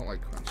 I know you don't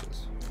like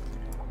crunches.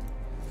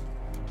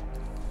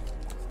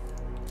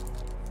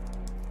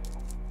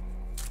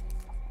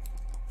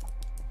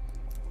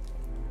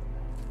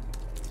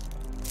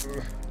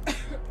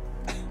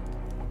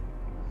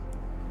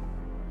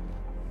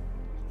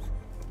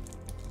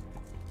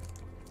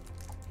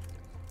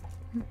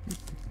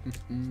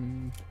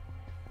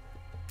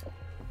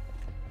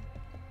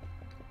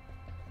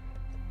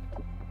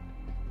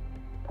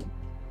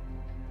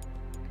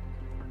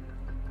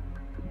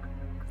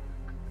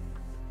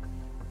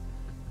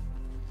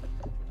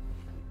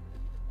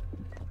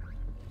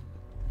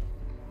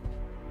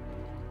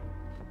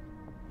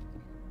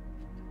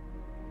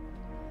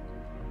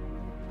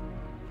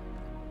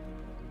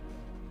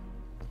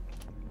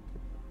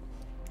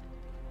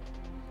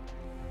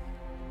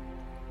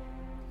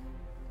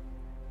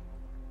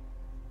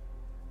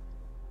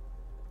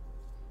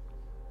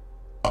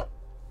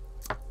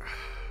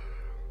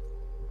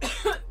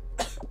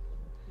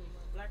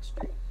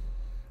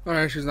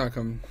 Alright, she's not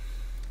coming.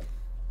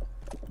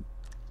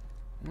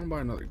 I'm gonna buy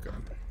another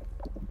gun.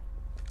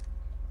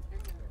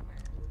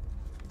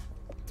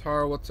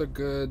 Tara, what's a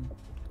good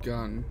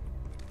gun?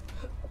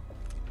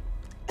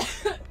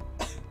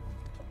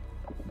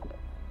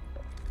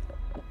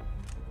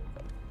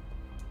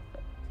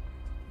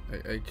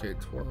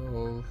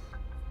 AK-12.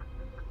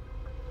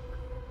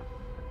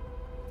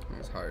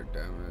 That's higher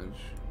damage.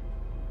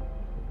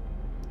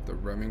 The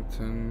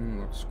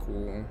Remington looks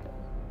cool.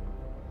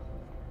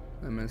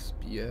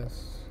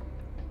 MSBS.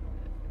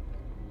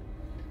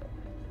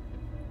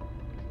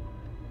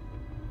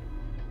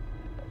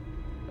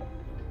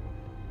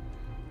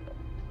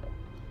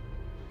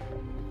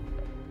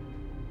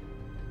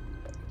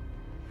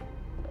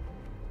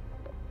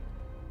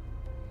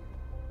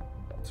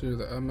 To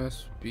the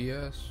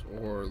MSBS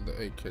or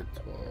the AK-12.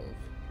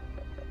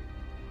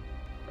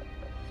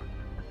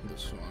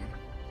 This one.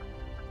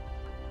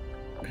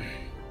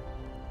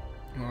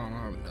 Oh, I don't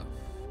have enough.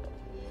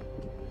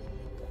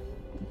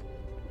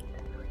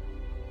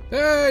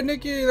 Hey,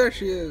 Nikki, there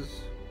she is.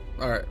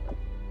 Alright.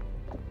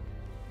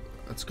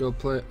 Let's go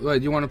play. Wait,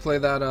 do you want to play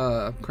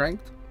that,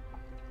 Cranked?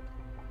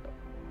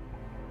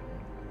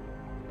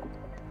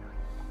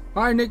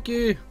 Hi,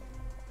 Nikki.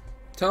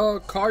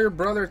 Call your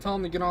brother, tell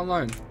him to get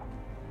online.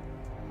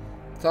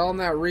 Tell him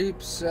that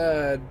Reapz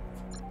said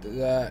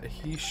that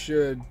he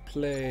should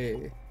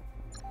play.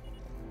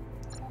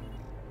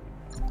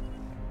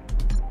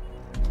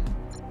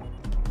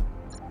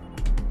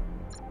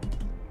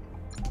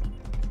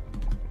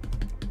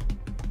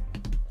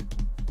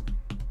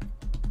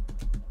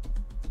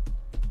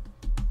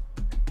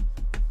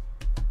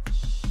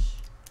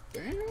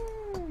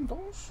 Damn,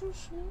 don't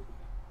shush me.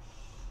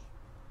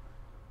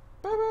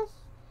 Bebes,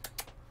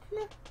 come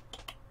here.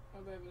 Oh,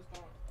 Bebes,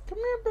 don't. Come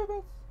here,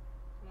 Bebes.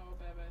 No,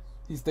 Bebes.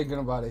 He's thinking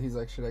about it. He's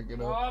like, should I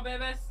get up? No,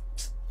 Bebes.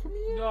 Come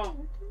here. No.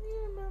 Come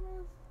here,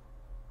 Bebes.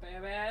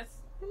 Bebes.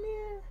 Come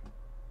here.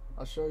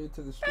 I'll show you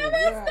to the street. Bebes,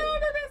 Yeah. no,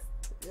 Bebes.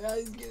 Yeah,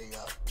 he's getting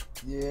up.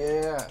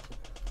 Yeah.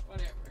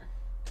 Whatever.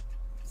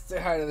 Say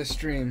hi to the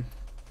stream.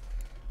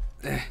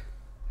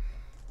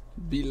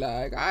 Be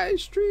like, I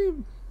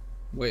stream.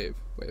 Wave,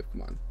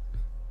 come on.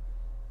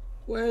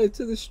 Wave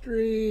to the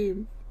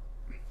stream.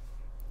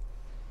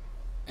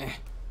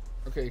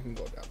 Okay, you can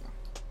go down now.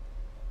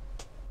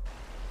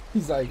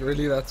 He's like,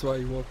 really? That's why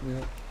you woke me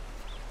up?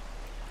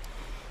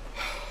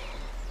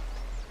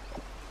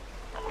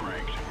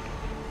 Ranked.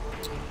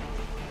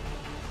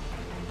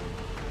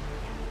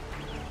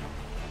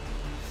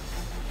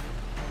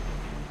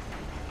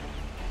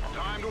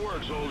 Time to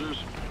work, soldiers.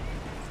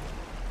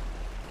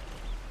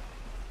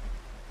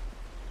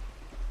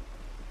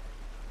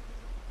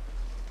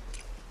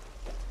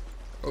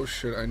 Oh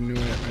shit, I knew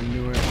it, I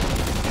knew it.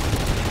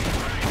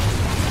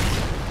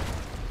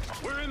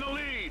 We're in the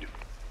lead.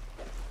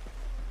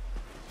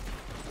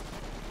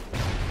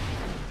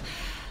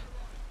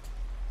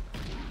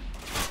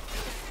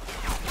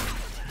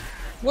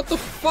 What the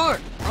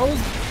fuck? I was...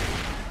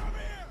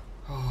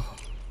 Oh,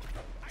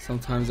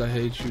 sometimes I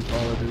hate you,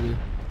 Call of Duty.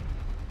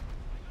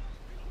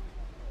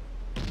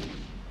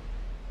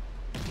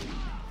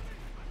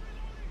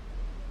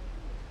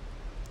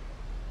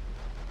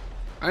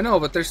 I know,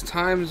 but there's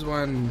times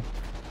when,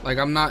 like,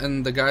 I'm not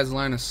in the guy's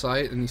line of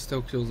sight and he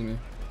still kills me.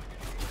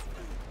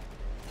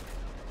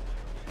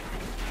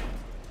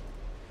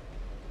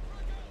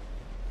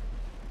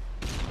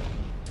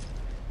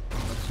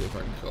 Let's see if I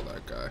can kill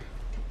that guy.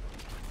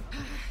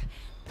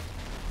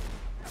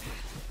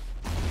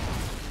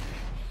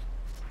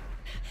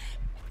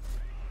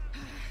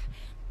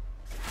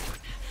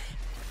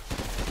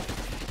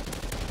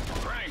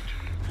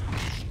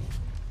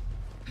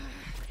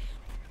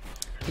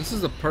 This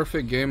is the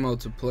perfect game mode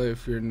to play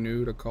if you're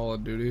new to Call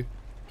of Duty.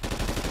 And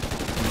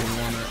you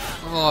wanna,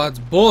 oh, that's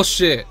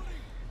bullshit!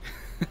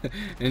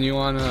 And you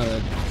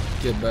wanna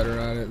get better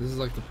at it. This is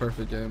like the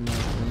perfect game mode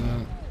for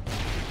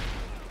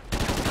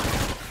that.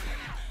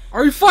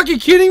 Are you fucking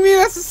kidding me?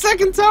 That's the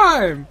second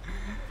time!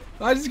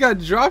 I just got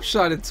drop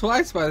shotted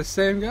twice by the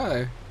same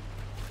guy.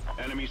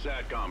 Enemy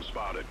SATCOM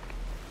spotted.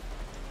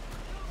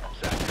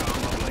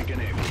 SATCOM uplink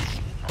enabled.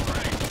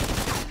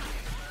 Right.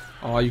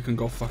 Oh, you can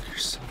go fuck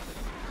yourself.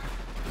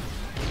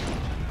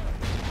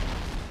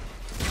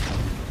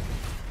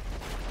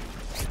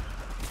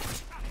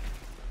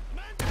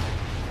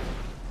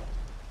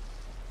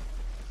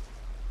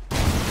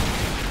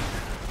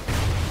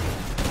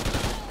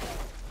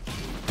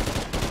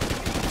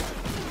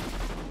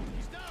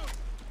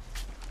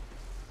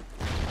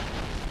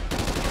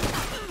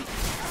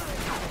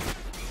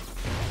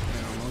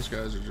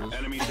 Guys are just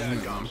enemy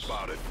SATCOM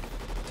spotted.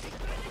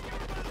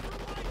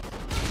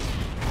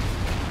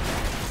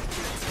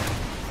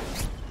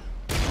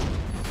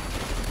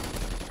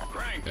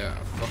 Crank. Yeah,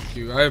 fuck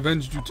you. I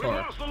avenged you, We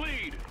Tar. lost the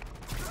lead.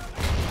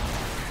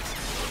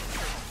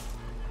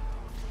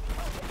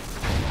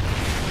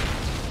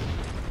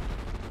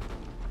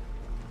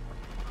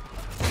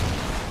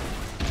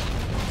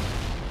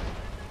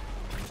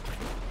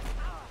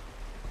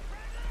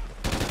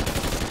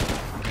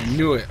 I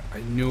knew it. I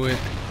knew it.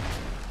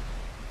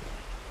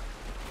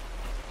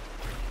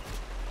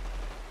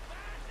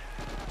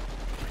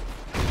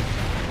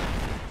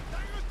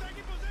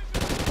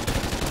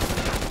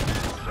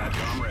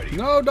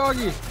 No,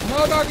 doggy!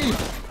 No, doggy!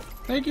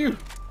 Thank you!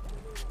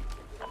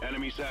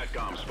 Enemy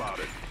SATCOM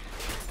spotted.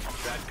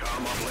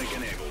 SATCOM uplink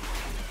enabled.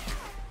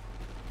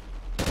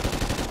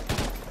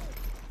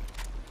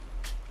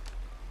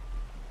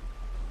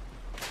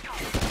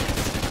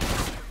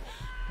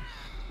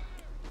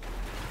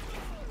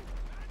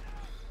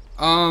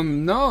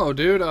 No,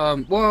 dude,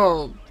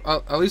 well,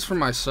 at least for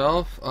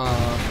myself,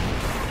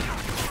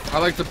 I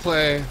like to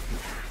play,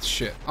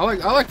 shit, I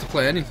like to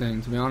play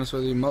anything, to be honest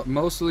with you,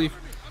 mostly,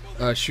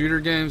 shooter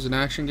games and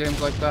action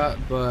games like that,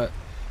 but,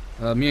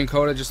 me and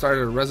CoD just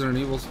started a Resident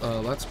Evil,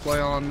 Let's Play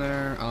on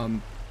there.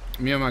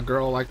 Me and my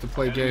girl like to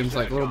play games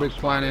like Little Big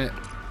Planet,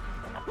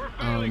 but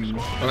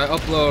I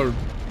upload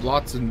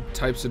lots and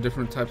types of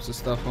different types of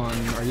stuff on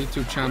our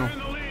YouTube channel.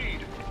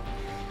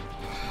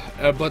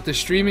 But the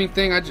streaming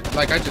thing, I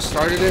just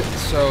started it,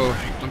 so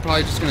I'm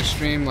probably just gonna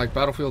stream like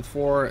Battlefield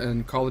 4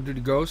 and Call of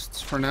Duty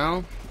Ghosts for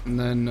now, and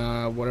then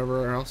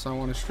whatever else I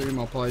want to stream,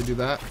 I'll probably do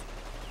that.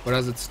 But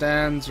as it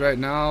stands right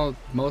now,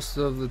 most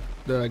of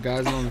the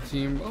guys on the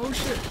team, oh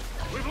shit,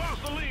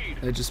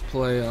 they just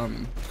play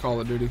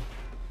Call of Duty.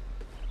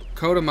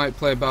 CoD might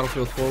play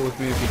Battlefield 4 with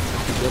me if he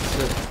gets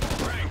it.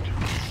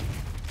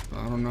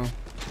 I don't know.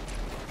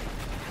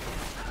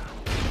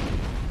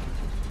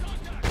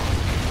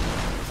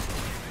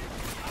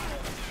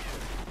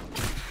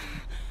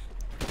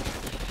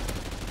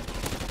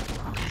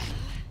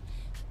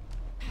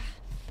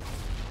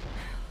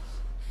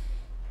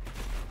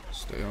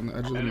 Stay on the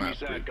edge of the map,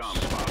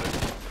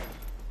 bitch.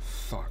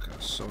 Fuck,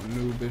 that's so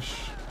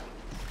noobish.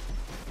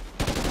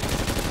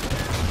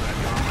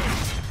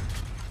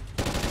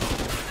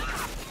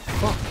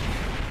 Fuck.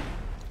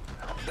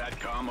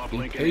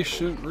 Be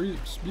patient,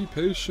 Reapz. Be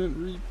patient,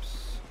 Reapz.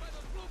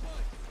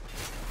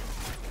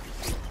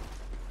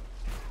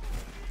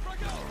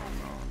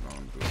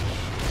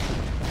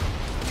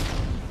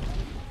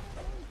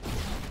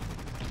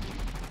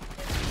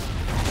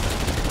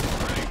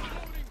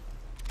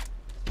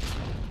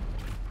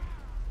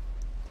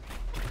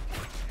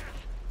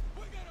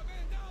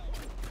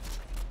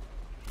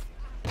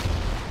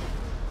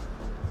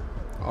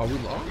 Oh, we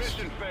lost?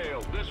 Mission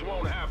failed. This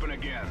won't happen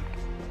again.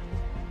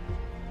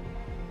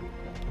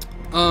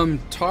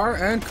 Tar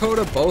and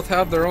Coda both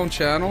have their own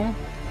channel,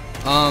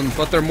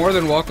 but they're more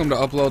than welcome to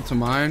upload to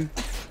mine.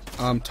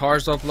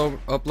 Tar's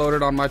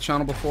uploaded on my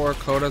channel before,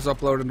 Coda's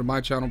uploaded to my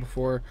channel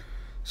before,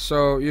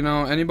 so, you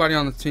know, anybody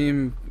on the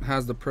team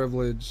has the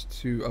privilege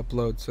to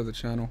upload to the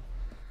channel.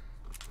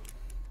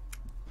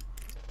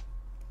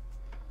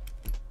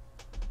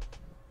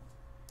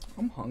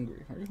 I'm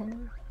hungry. Are you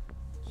hungry?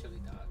 Chili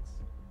dogs.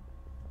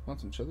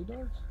 Want some chili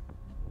dogs?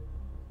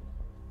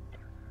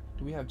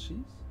 Do we have cheese?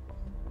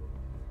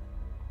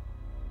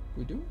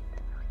 We do?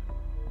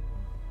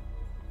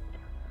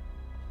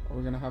 Are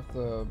we gonna have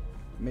to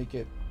make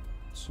it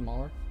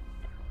smaller?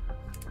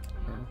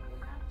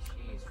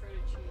 Cheese,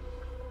 shredded cheese.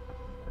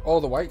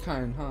 Oh, the white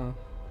kind, huh?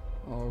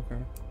 Oh,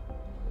 okay.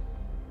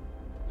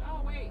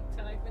 Oh, wait,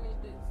 till I finish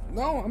this.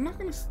 No, I'm not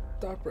gonna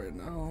stop right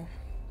now.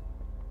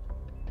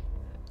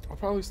 I'll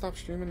probably stop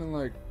streaming in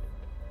like,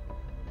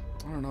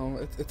 I don't know,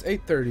 it's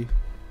 8:30.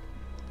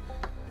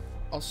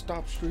 I'll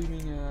stop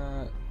streaming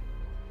at,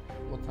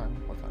 what time,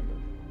 dude? Almost done.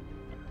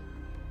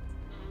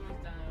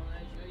 When I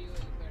show you in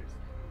person,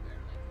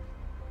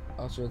 barely.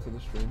 I'll show it to the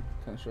stream.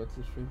 Can I show it to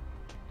the stream?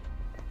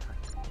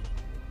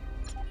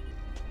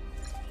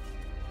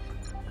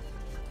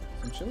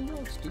 Some chili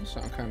dogs do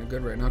sound kind of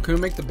good right now. Can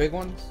we make the big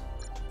ones?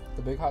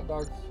 The big hot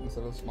dogs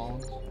instead of the small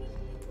ones?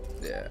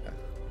 Yeah.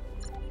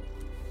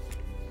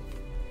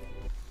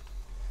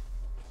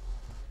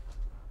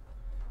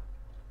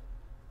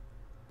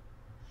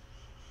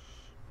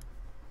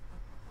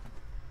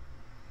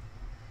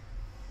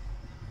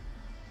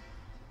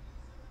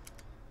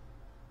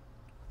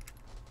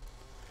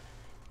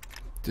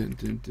 Dun,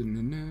 dun, dun,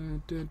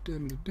 dun, dun,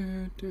 dun,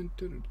 dun, dun,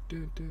 dun,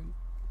 dun, dun.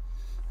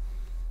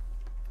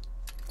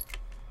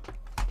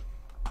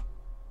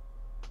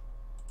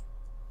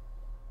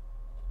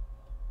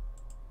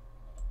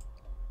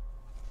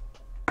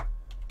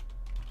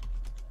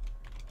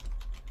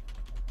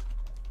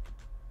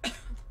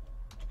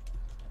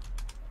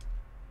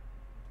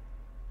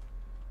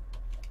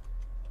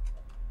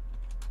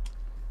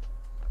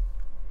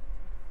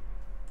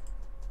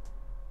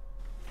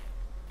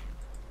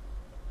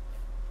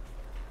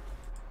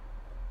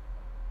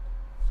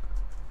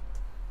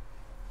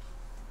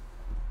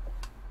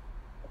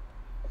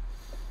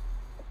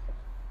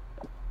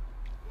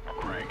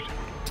 Cranked.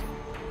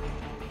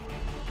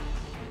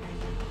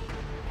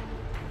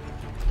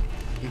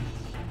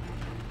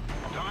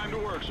 Time to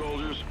work,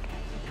 soldiers.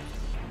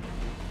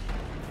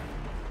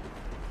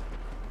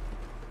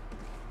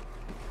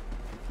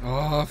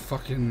 Oh, I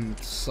fucking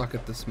suck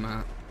at this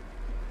map.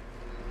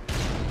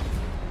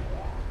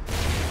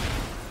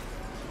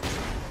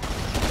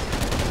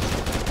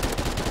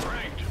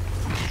 Cranked.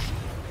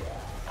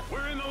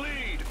 We're in the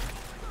lead.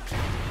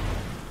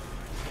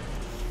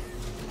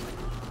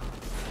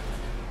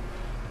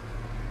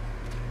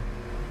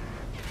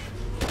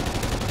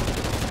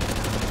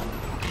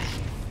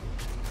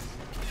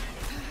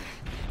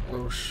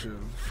 Oh shit, the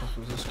fuck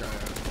was this guy at?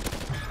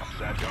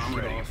 SATCOM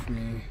Get ready. off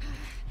me.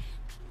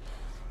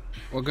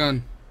 What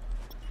gun?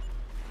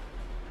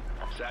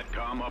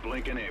 SATCOM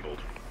uplink enabled.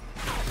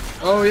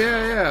 Oh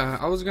yeah.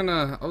 I was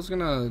gonna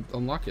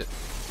unlock it.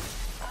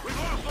 We've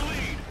lost the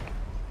lead.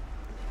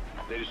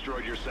 They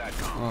destroyed your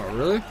SATCOM. Oh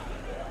really?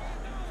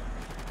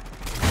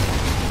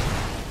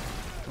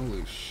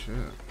 Holy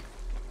shit.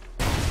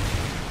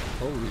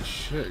 Holy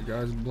shit,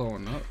 guys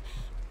blowing up.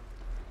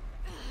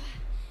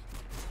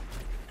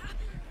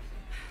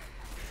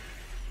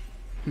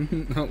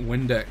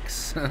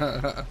 Windex.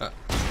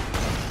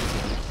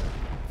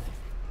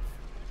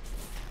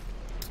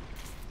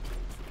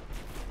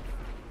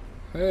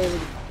 Hey,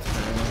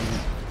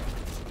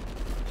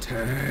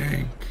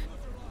 tank.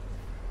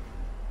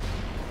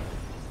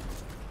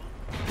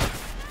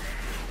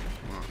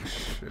 Oh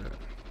shit.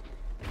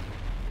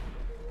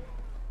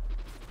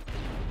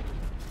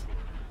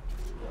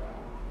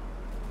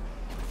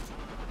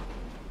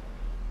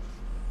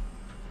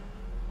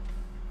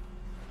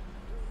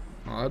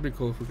 Oh, that'd be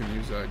cool if we can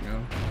use that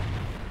gun.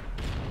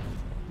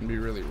 It'd be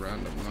really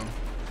random though.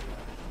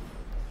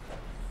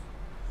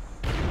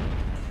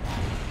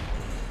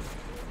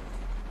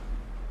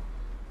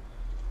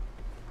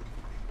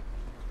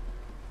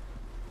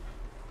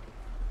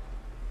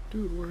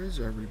 Dude, where is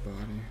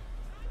everybody?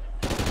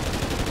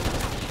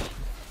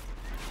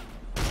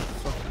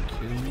 Fucking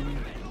kidding me?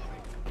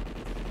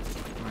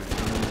 My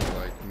enemy's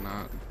like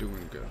not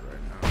doing good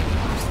right now.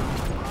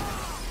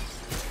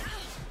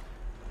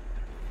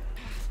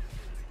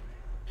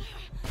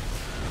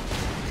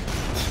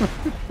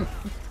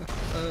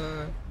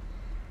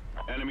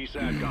 Enemy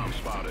SATCOM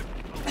spotted.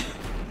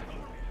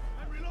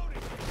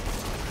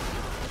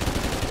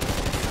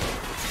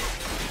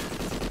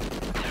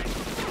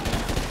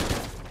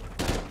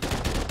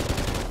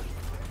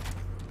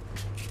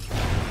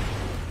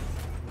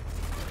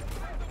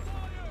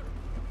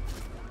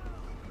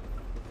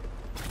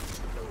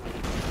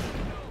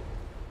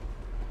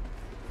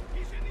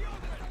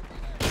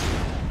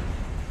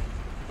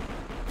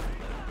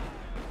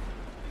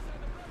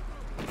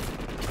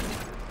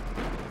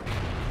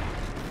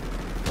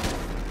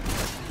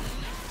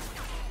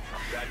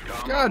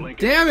 God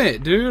damn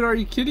it, dude. Are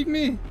you kidding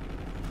me?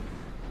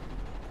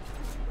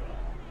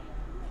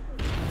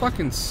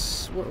 Fucking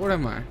what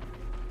am I?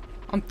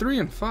 I'm 3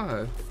 and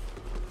 5.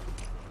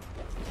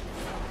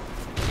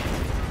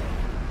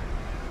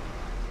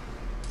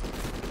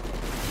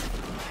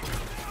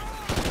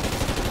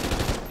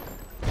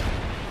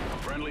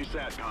 Friendly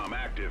SATCOM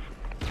active.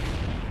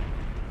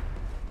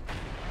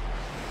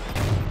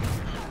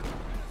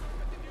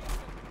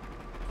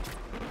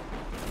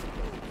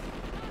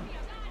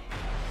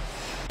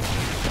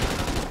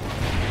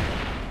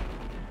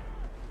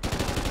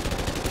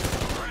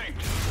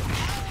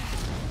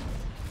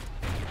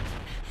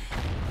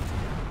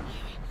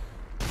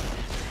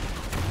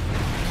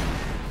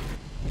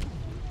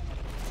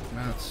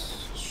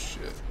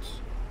 shit.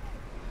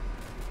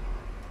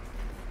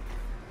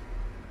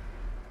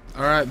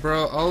 Alright,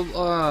 bro.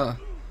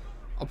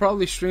 I'll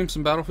probably stream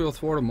some Battlefield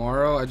 4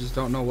 tomorrow. I just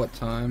don't know what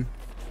time.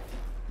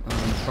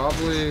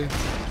 Probably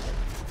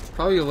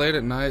late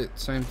at night,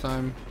 same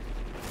time.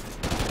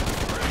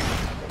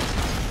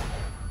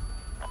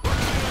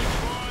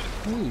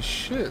 Holy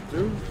shit,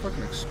 dude.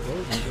 Fucking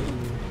explosion,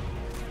 dude.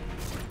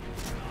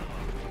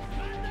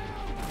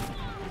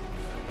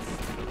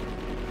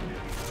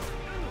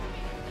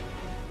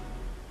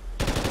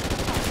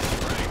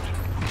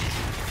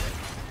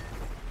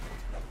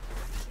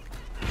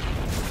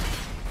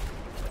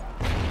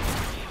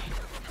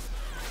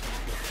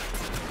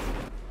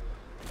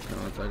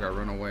 I got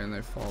run away and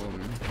they follow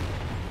me.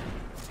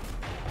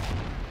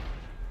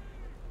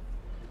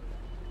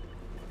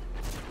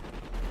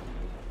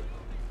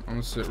 I'm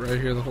gonna sit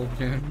right here the whole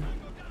game.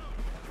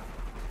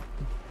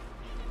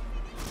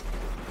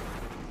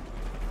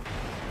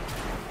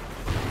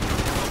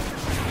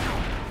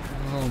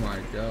 Oh my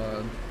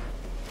god.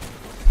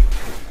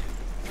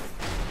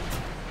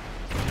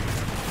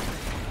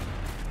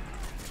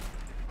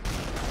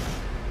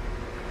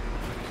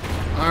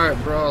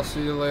 Alright, bro, I'll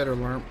see you later,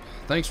 Lerp.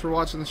 Thanks for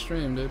watching the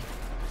stream, dude.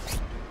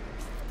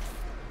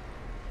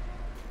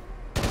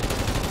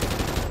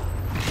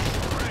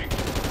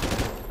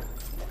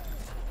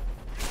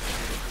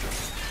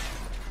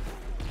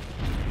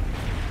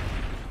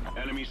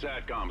 Enemy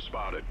SATCOM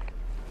spotted.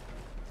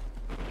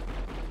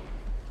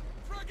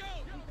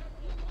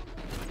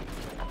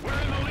 We're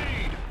in the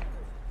lead.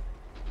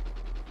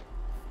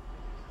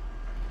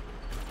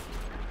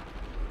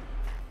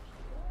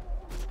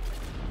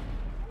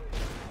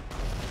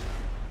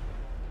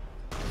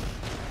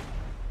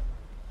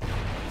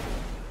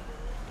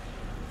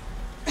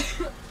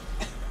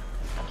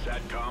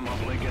 SATCOM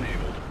uplink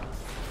enabled.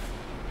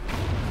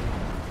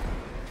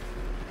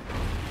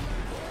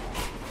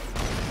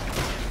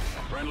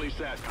 Friendly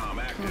SATCOM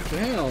active.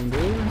 Damn,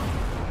 dude.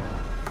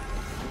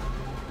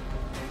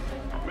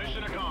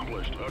 Mission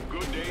accomplished. A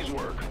good day's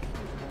work.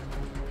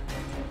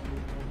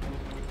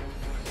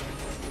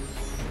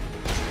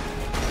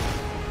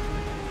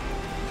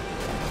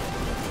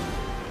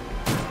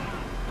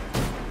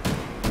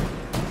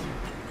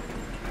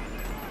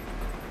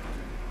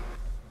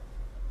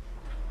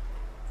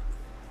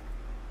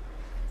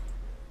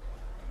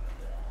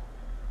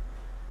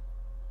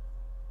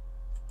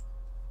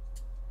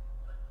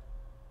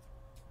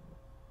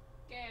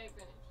 Okay, I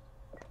finished.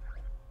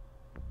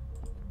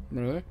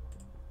 Really?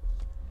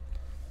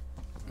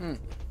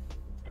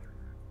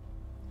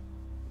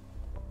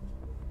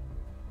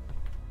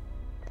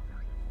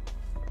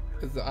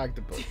 It's the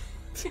octopus.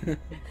 Here.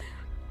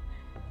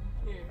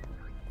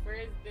 Where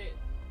is this?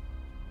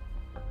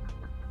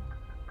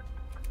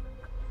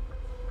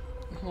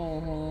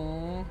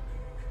 Aww.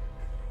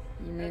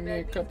 You made me a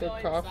Let's cup go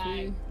of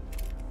coffee. inside.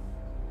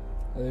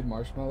 Are they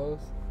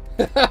marshmallows?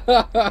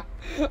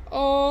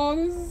 Oh,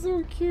 this is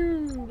so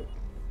cute.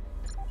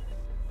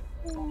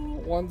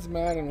 Oh, one's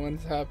mad and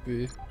one's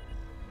happy.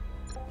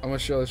 I'm gonna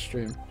show the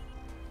stream.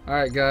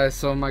 Alright guys,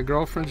 so my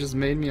girlfriend just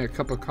made me a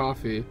cup of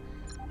coffee,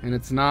 and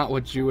it's not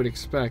what you would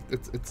expect.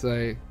 It's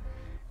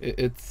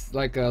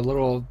like a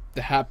little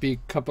happy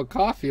cup of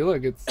coffee.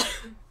 Look, it's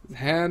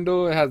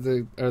handle, it has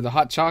the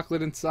hot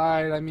chocolate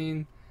inside, I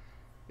mean,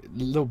 a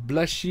little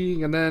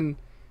blushy, and then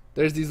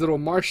there's these little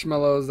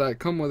marshmallows that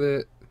come with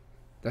it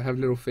that have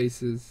little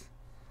faces.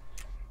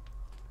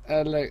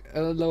 Like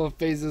little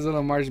faces,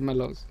 little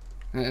marshmallows.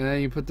 And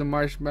then you put the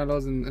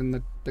marshmallows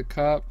in the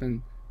cup,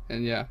 and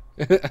yeah.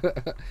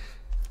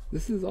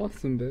 This is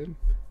awesome, dude.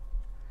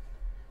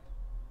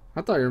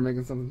 I thought you were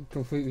making something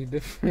completely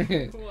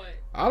different. What?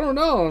 I don't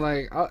know,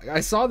 like,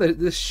 I saw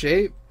this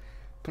shape,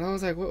 but I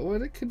was like,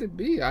 what could it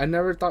be? I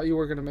never thought you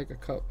were gonna make a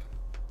cup.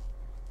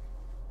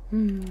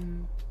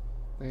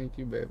 Thank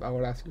you, babe. I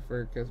would ask you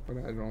for a kiss, but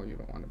I know you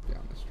don't want to be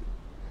on the street.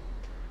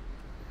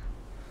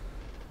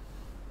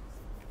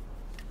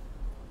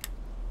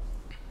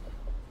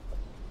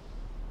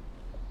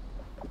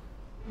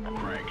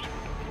 Ranked.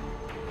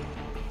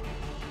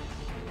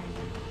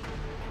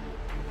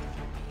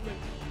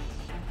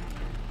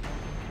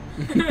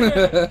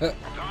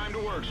 Time to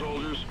work,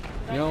 soldiers.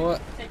 You know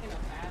what? Taking a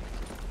bath.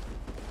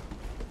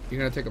 You're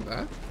gonna take a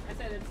bath? I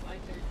said it's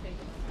like they're taking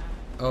a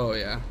bath. Oh,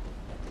 yeah.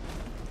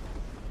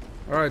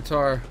 Alright,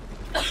 Tar.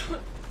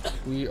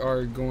 We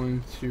are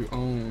going to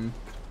own.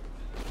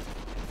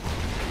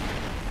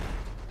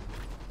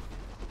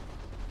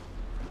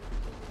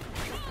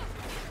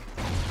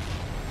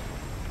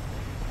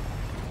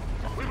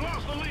 We've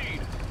lost the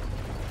lead.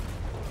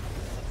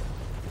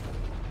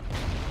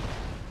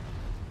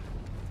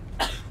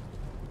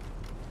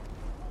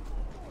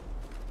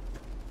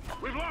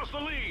 We've lost the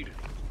lead.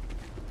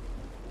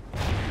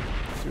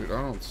 Dude,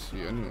 I don't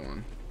see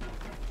anyone.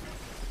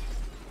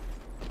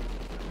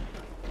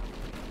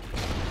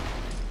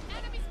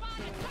 Enemy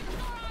spotted! Cover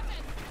door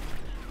open!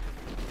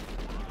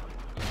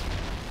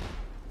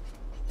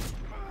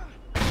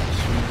 As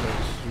soon as I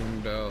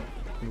zoomed out,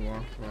 he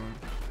walked by.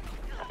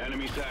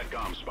 Enemy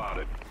SATCOM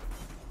spotted.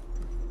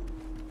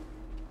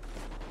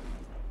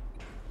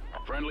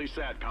 Friendly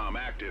SATCOM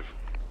active.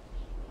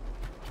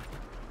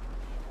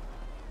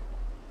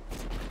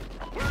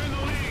 We're in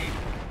the lead.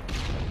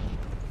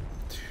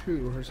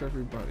 Dude, where's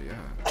everybody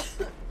at?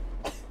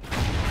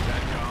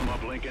 SATCOM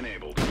uplink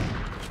enabled.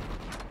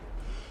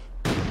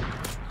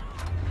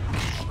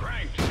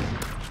 Cranked.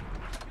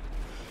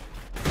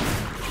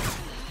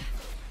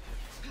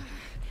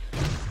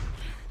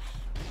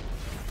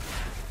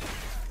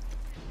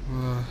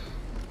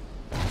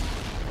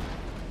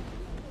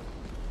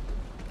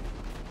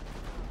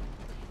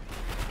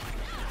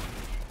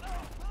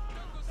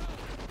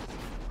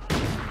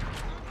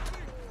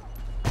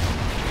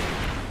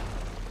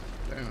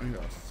 Damn, he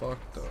got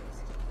fucked up.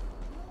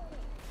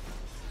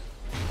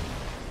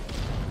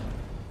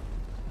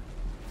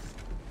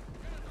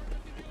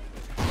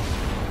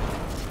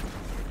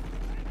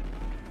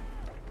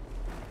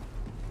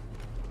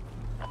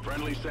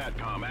 Friendly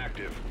SATCOM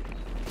active.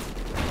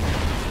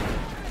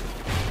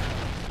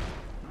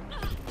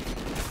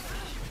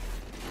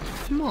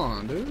 Come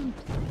on, dude.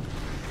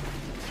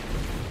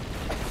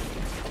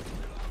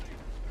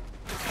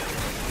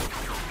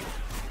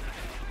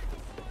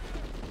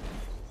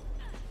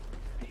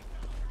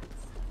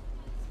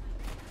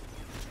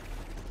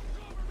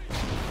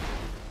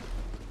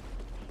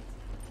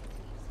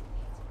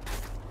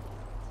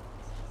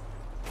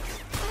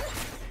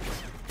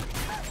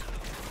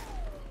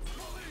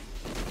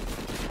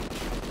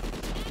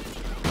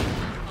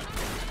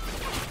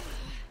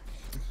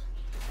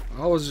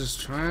 I was just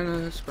trying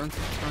to spend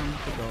some time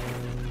with the dog.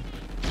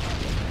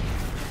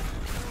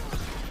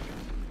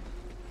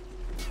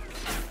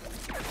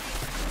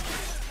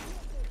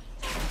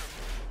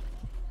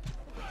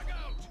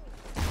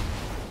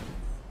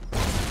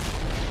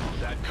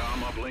 SATCOM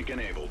uplink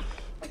enabled.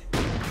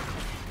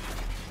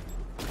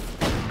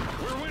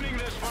 We're winning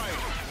this fight.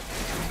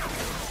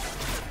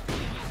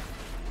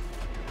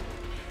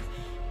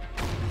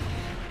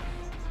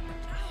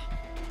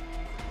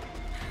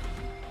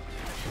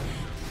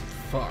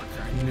 Fuck,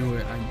 I knew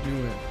it, I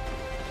knew it.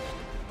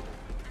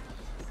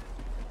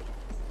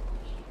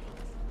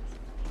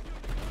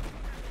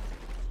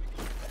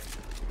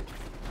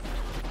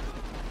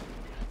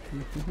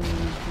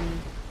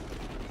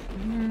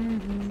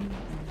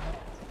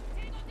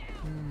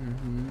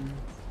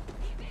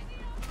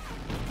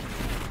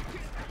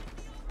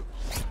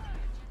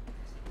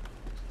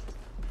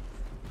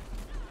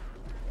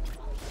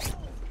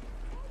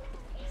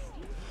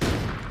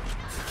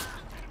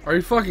 Are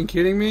you fucking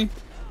kidding me?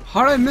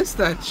 How did I miss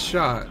that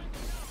shot?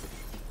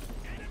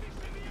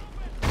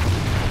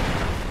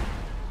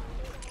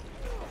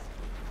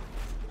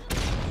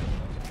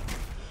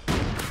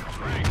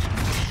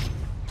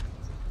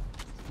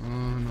 Oh,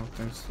 no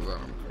thanks to that,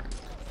 I'm cranked.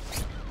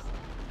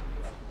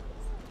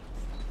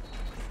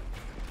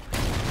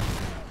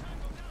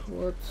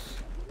 What?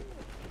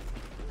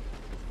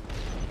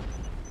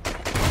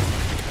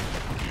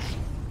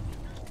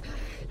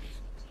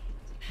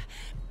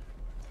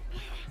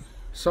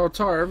 So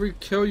Tar, every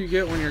kill you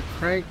get when you're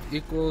cranked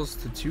equals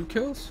to 2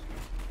 kills?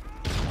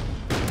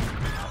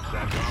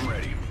 SATCOM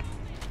ready.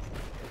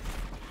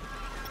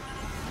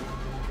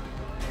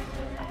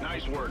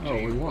 Nice work, Oh,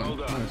 team. we won. Well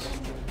done. Nice.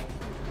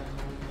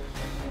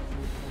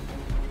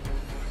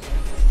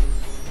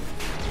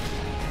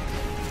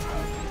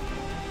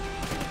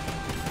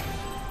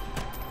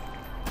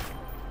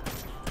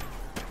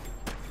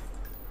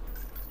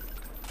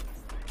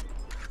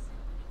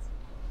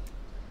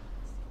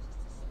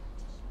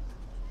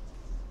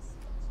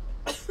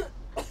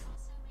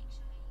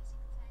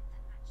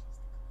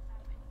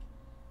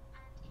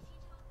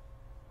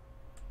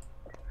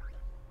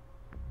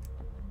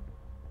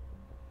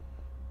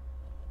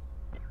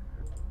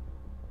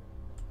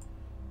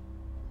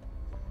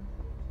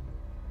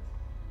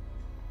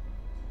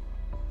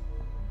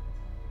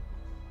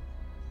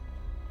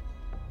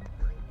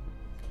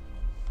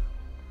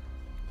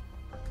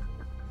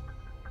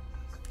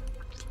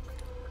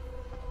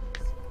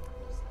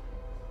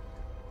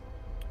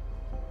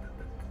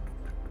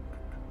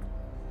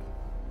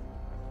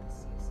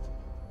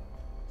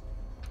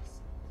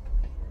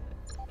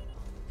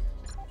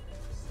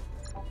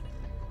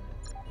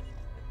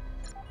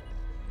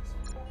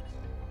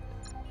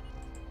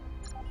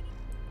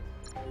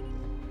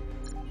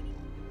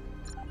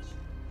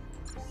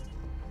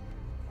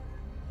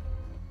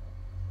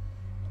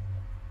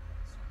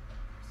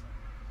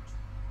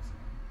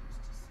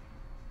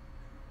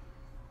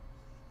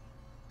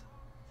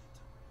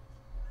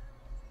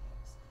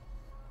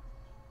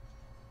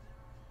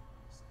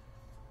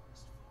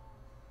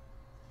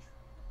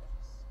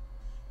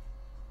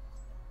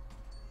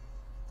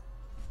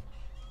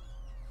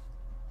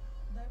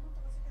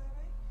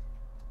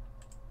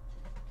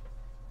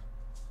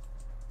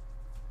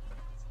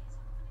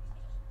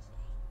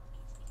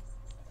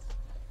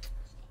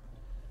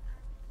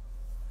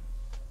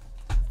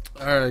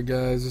 Alright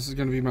guys, this is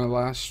gonna be my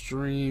last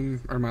stream,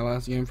 or my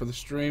last game for the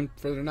stream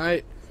for the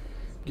night.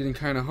 Getting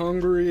kinda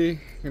hungry.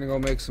 Gonna go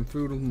make some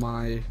food with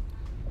my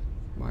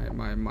boo,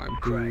 my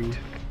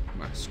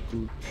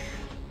scooch.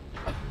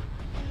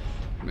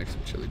 Make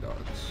some chili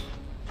dogs.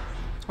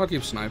 I'll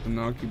keep sniping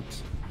though. I'll keep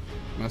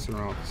messing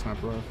around with the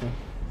sniper rifle.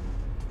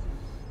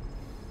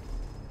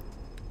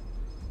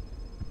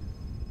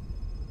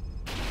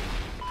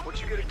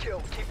 What you gonna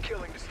kill? Keep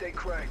killing to stay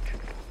cranked.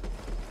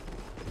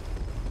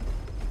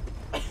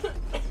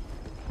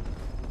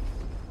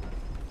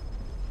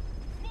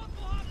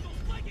 Multiple hostiles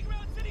flanking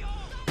around City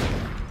Hall.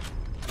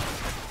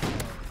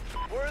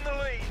 We're in the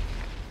lead.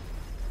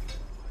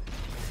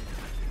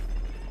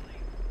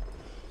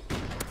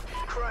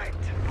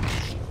 Cranked.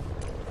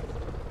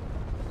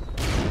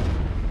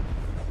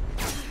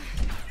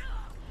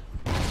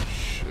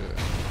 Shit.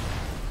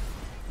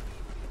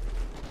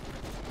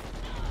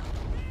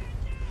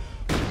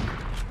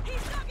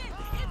 He's stuck it.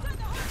 Inside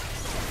the hole.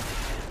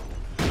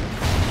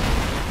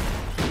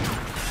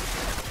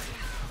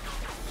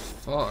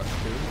 Fuck,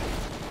 dude.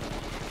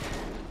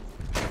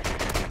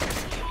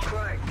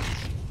 Cranked.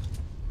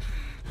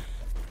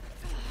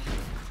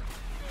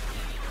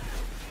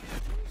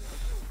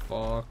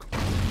 Fuck.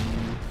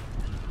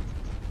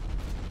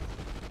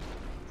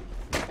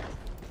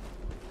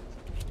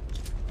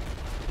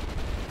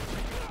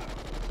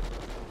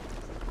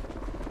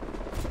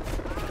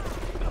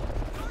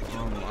 Oh,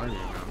 I'm lagging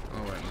now.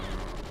 Oh wait, no.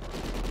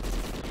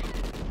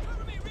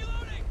 Cover me.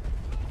 Reloading.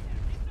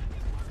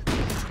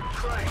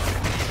 Cranked.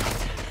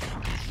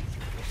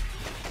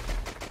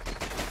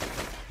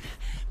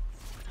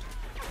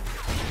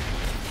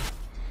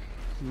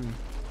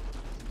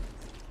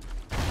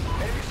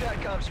 Enemy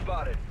SATCOM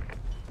spotted.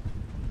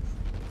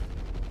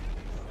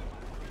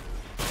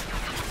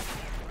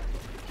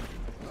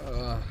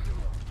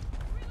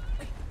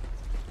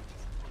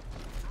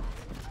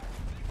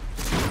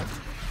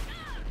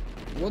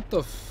 What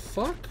the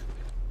fuck?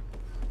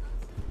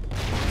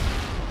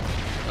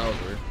 That was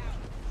weird.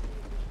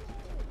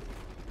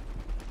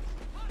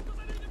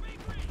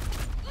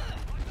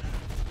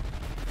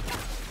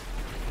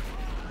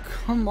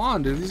 Come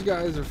on, dude. These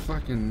guys are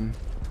fucking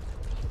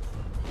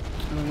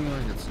killing me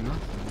like it's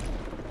nothing.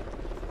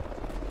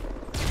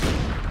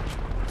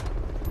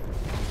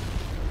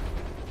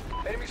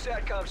 Enemy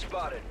SATCOM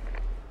spotted.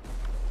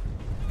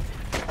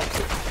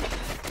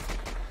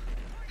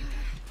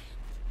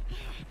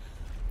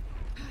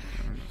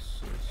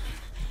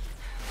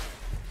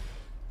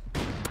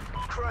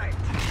 Cranked.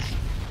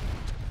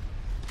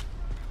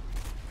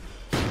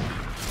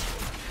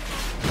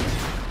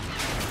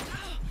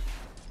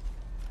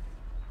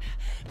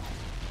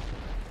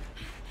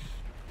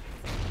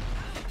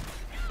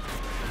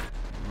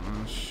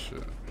 Oh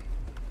shit.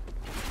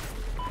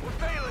 We're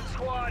failing,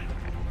 squad.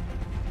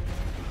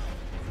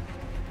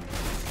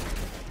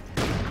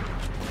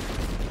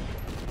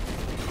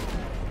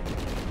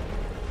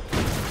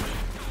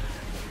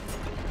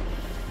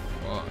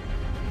 Fuck.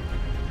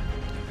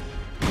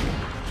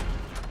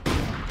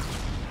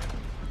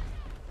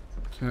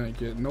 Can't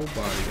get nobody.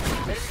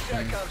 Enemy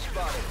SATCOM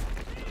spotted.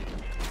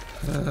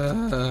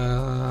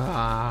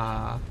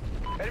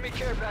 Enemy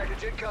care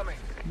package incoming.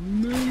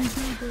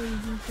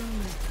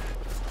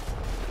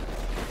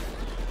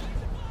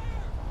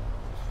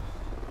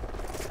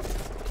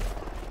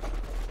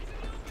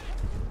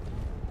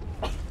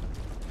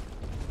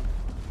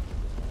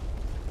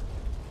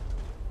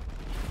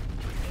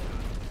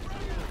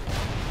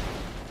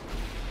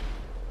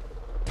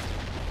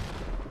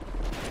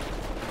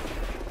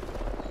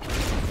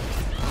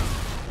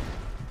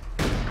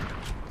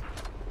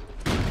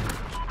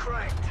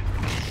 Cranked.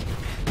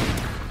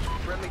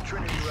 Friendly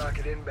Trinity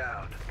rocket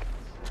inbound.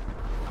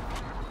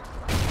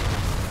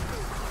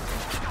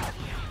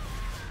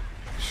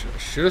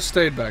 Should have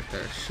stayed back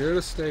there. Should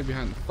have stayed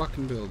behind the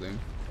fucking building.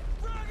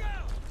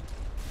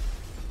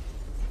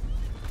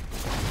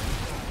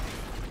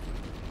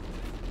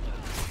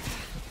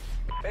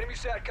 Enemy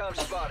SATCOM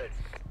spotted.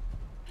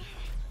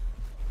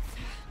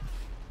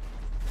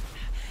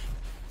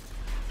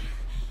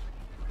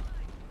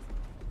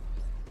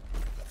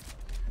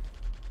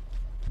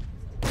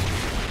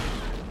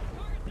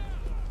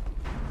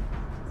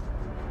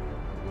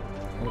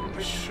 Holy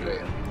Mission shit.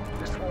 failed.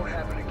 This won't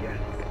happen again.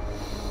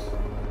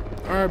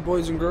 Alright,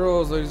 boys and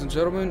girls, ladies and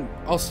gentlemen,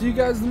 I'll see you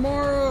guys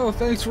tomorrow.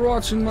 Thanks for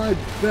watching my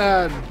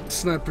bad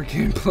sniper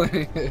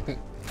gameplay.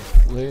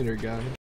 Later, guys.